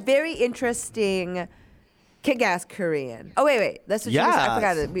have a very interesting kick-ass Korean. Oh, wait. Let's just I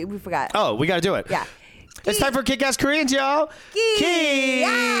forgot it. We forgot. Oh, we got to do it. Yeah. It's time for kick-ass Koreans, y'all.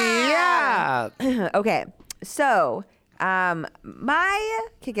 Yeah. Okay, so my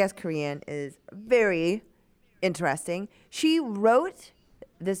kick-ass Korean is very interesting. She wrote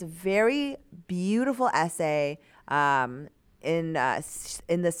this very beautiful essay in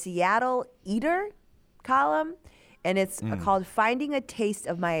the Seattle Eater column. And it's called "Finding a Taste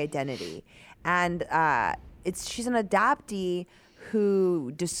of My Identity," and she's an adoptee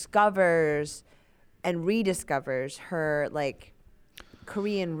who discovers and rediscovers her like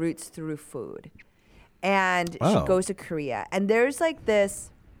Korean roots through food, and she goes to Korea. And there's like this.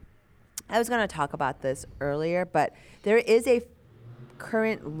 I was going to talk about this earlier, but there is a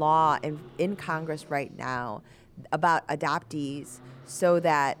current law in Congress right now about adoptees. So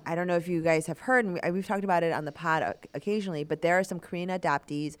that, I don't know if you guys have heard, and we've talked about it on the pod occasionally, but there are some Korean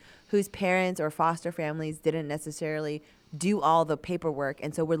adoptees whose parents or foster families didn't necessarily do all the paperwork,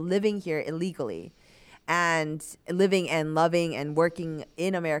 and so we're living here illegally and living and loving and working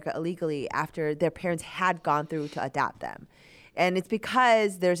in America illegally after their parents had gone through to adopt them. And it's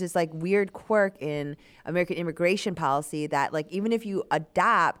because there's this like weird quirk in American immigration policy that like even if you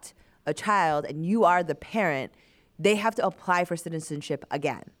adopt a child and you are the parent, they have to apply for citizenship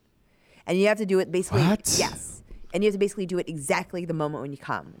again. And you have to do it basically. What? Yes. And you have to basically do it exactly the moment when you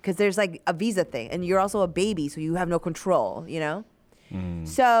come. Because there's like a visa thing. And you're also a baby, so you have no control, you know?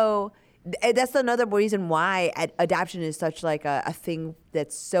 So that's another reason why adoption is such like a thing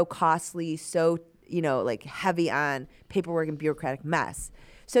that's so costly, so, you know, like heavy on paperwork and bureaucratic mess.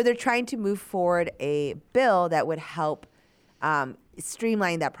 So they're trying to move forward a bill that would help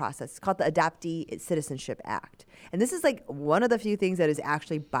streamline that process. It's called the Adoptee Citizenship Act. And this is like one of the few things that is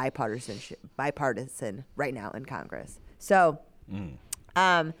actually bipartisan right now in Congress. So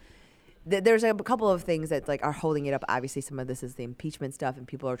there's a couple of things that like are holding it up. Obviously, some of this is the impeachment stuff, and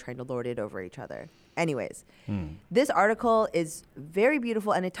people are trying to lord it over each other. Anyways, this article is very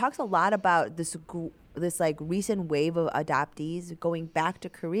beautiful, and it talks a lot about this like recent wave of adoptees going back to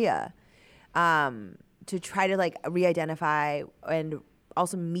Korea to try to like re-identify and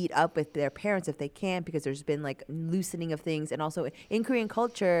also meet up with their parents if they can, because there's been like loosening of things. And also in Korean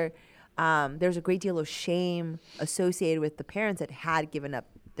culture, there's a great deal of shame associated with the parents that had given up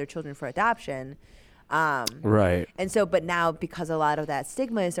their children for adoption. Right. And so, but now because a lot of that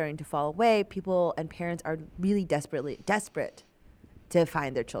stigma is starting to fall away, people and parents are really desperate to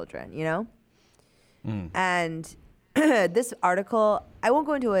find their children, you know? And this article, I won't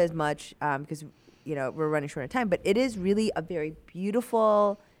go into it as much because, you know, we're running short on time, but it is really a very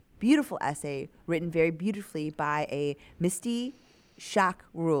beautiful, beautiful essay written very beautifully by a Misty Shak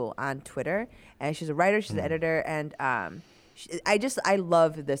Rule on Twitter. And she's a writer, she's an editor, and I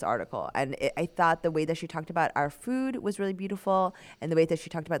love this article. And I thought the way that she talked about our food was really beautiful, and the way that she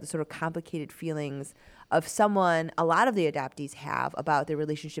talked about the sort of complicated feelings of someone, a lot of the adoptees have about their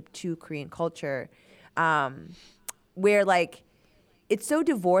relationship to Korean culture, where like it's so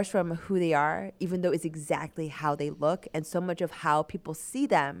divorced from who they are, even though it's exactly how they look, and so much of how people see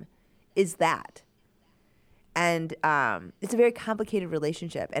them is that. And it's a very complicated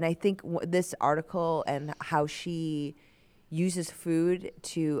relationship. And I think this article and how she uses food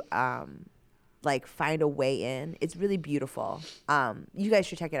to like find a way in, it's really beautiful. You guys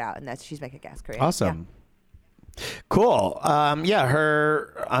should check it out. And she's my kick-ass Korean. Awesome. Yeah. Cool.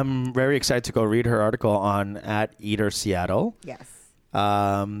 I'm very excited to go read her article on at Eater Seattle. Yes.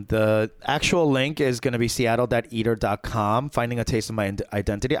 The actual link is going to be seattle.eater.com, finding a taste of my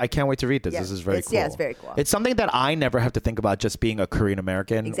identity. I can't wait to read this. Yes. This is very cool. Yeah, it's very cool. It's something that I never have to think about, just being a Korean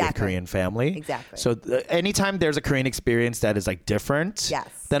American with Korean family. Exactly. So anytime there's a Korean experience that is like different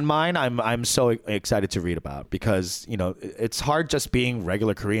than mine, I'm so excited to read about, because, you know, it's hard just being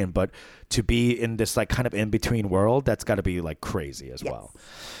regular Korean, but to be in this like kind of in-between world, that's got to be like crazy as well.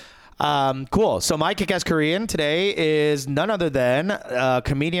 Cool. So my kick-ass Korean today is none other than a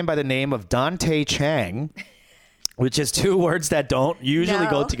comedian by the name of Dante Chang, which is two words that don't usually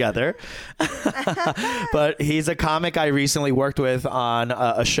go together. But he's a comic I recently worked with on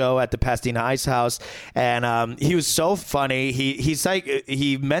a show at the Pasadena Ice House, and he was so funny.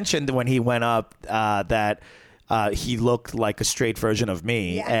 He mentioned when he went up that he looked like a straight version of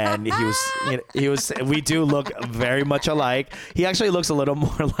me, and he was. We do look very much alike. He actually looks a little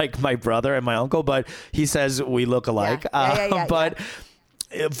more like my brother and my uncle, but he says we look alike. But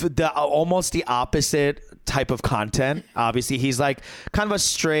almost the opposite type of content. Obviously, he's like kind of a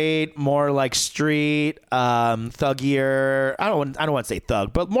straight, more like street, thuggier. I don't want to say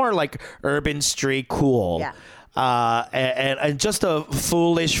thug, but more like urban street cool. Yeah. And just a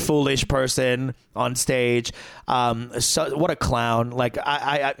foolish person on stage. So what a clown. Like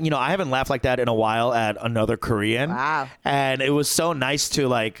I haven't laughed like that in a while at another Korean. Wow. And it was so nice to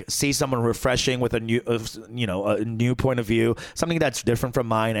like see someone refreshing with a new point of view, something that's different from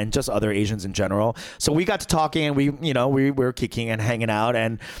mine and just other Asians in general. So we got to talking, and we were kicking and hanging out,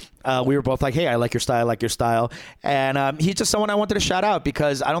 and we were both like, hey, I like your style. And he's just someone I wanted to shout out,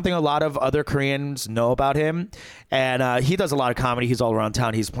 because I don't think a lot of other Koreans know about him. And he does a lot of comedy. He's all around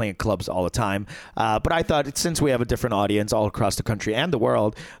town. He's playing clubs all the time. But I thought, since we have a different audience all across the country and the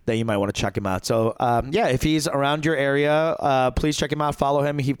world, that you might want to check him out. So if he's around your area, please check him out. Follow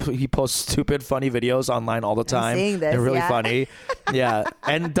him. He posts stupid, funny videos online all the time. I'm seeing this, they're really funny. Yeah.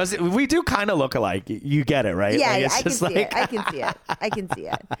 And we do kind of look alike. You get it, right? Yeah, like, I can see it. I can see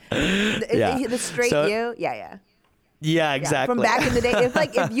it. The straight you. Yeah, exactly. From back in the day, it's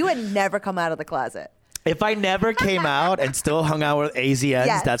like if you had never come out of the closet. If I never came out and still hung out with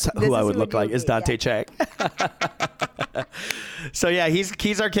AZNs, that's who I would look like, is Dante Chang. So yeah,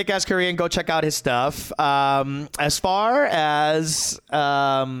 he's our kick-ass Korean. Go check out his stuff. As far as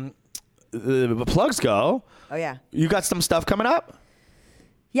the plugs go, you got some stuff coming up?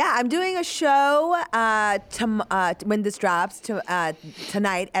 Yeah, I'm doing a show when this drops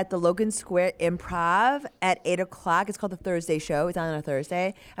tonight at the Logan Square Improv at 8 o'clock. It's called The Thursday Show. It's on a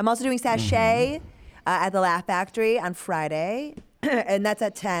Thursday. I'm also doing Sachet at the Laugh Factory on Friday, and that's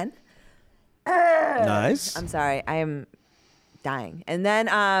at 10. Nice. I'm sorry. I am dying. And then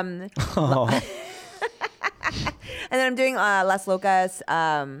and then I'm doing Las Locas,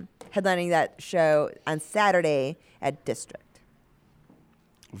 headlining that show on Saturday at District.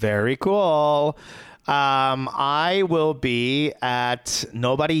 Very cool. I will be at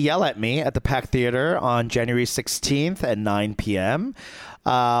Nobody Yell at Me at the Pack Theater on January 16th at 9 p.m.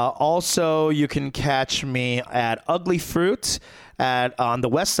 Also, you can catch me at Ugly Fruit on the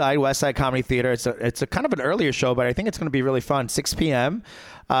West Side Comedy Theater. It's a kind of an earlier show, but I think it's going to be really fun. 6 p.m.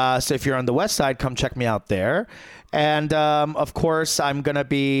 So if you're on the West Side, come check me out there. And of course, I'm going to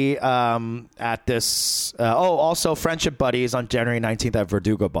be at this. Also Friendship Buddies on January 19th at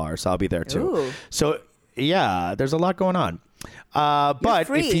Verdugo Bar. So I'll be there too. Ooh. So yeah, there's a lot going on. But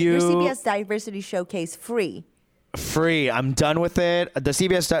free. if you Your CBS Diversity Showcase free. Free. I'm done with it. The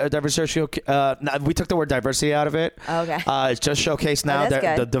CBS Diversity we took the word diversity out of it. Okay. It's just showcase now. that's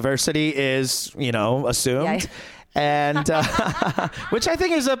good. The diversity is, assumed. Yeah. And which I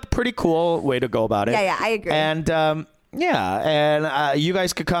think is a pretty cool way to go about it. Yeah, I agree. And you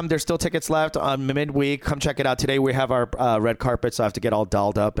guys could come. There's still tickets left on midweek. Come check it out. Today we have our red carpet, so I have to get all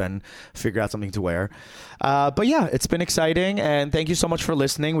dolled up and figure out something to wear. But yeah, it's been exciting, and thank you so much for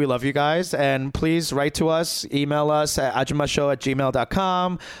listening. We love you guys, and please write to us, email us at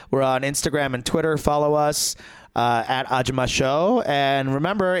ajummashow@gmail.com. We're on Instagram and Twitter. Follow us at Ajumma Show. And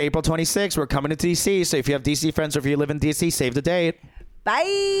remember, April 26th, we're coming to DC. So if you have DC friends or if you live in DC, save the date.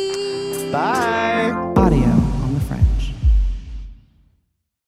 Bye. Bye.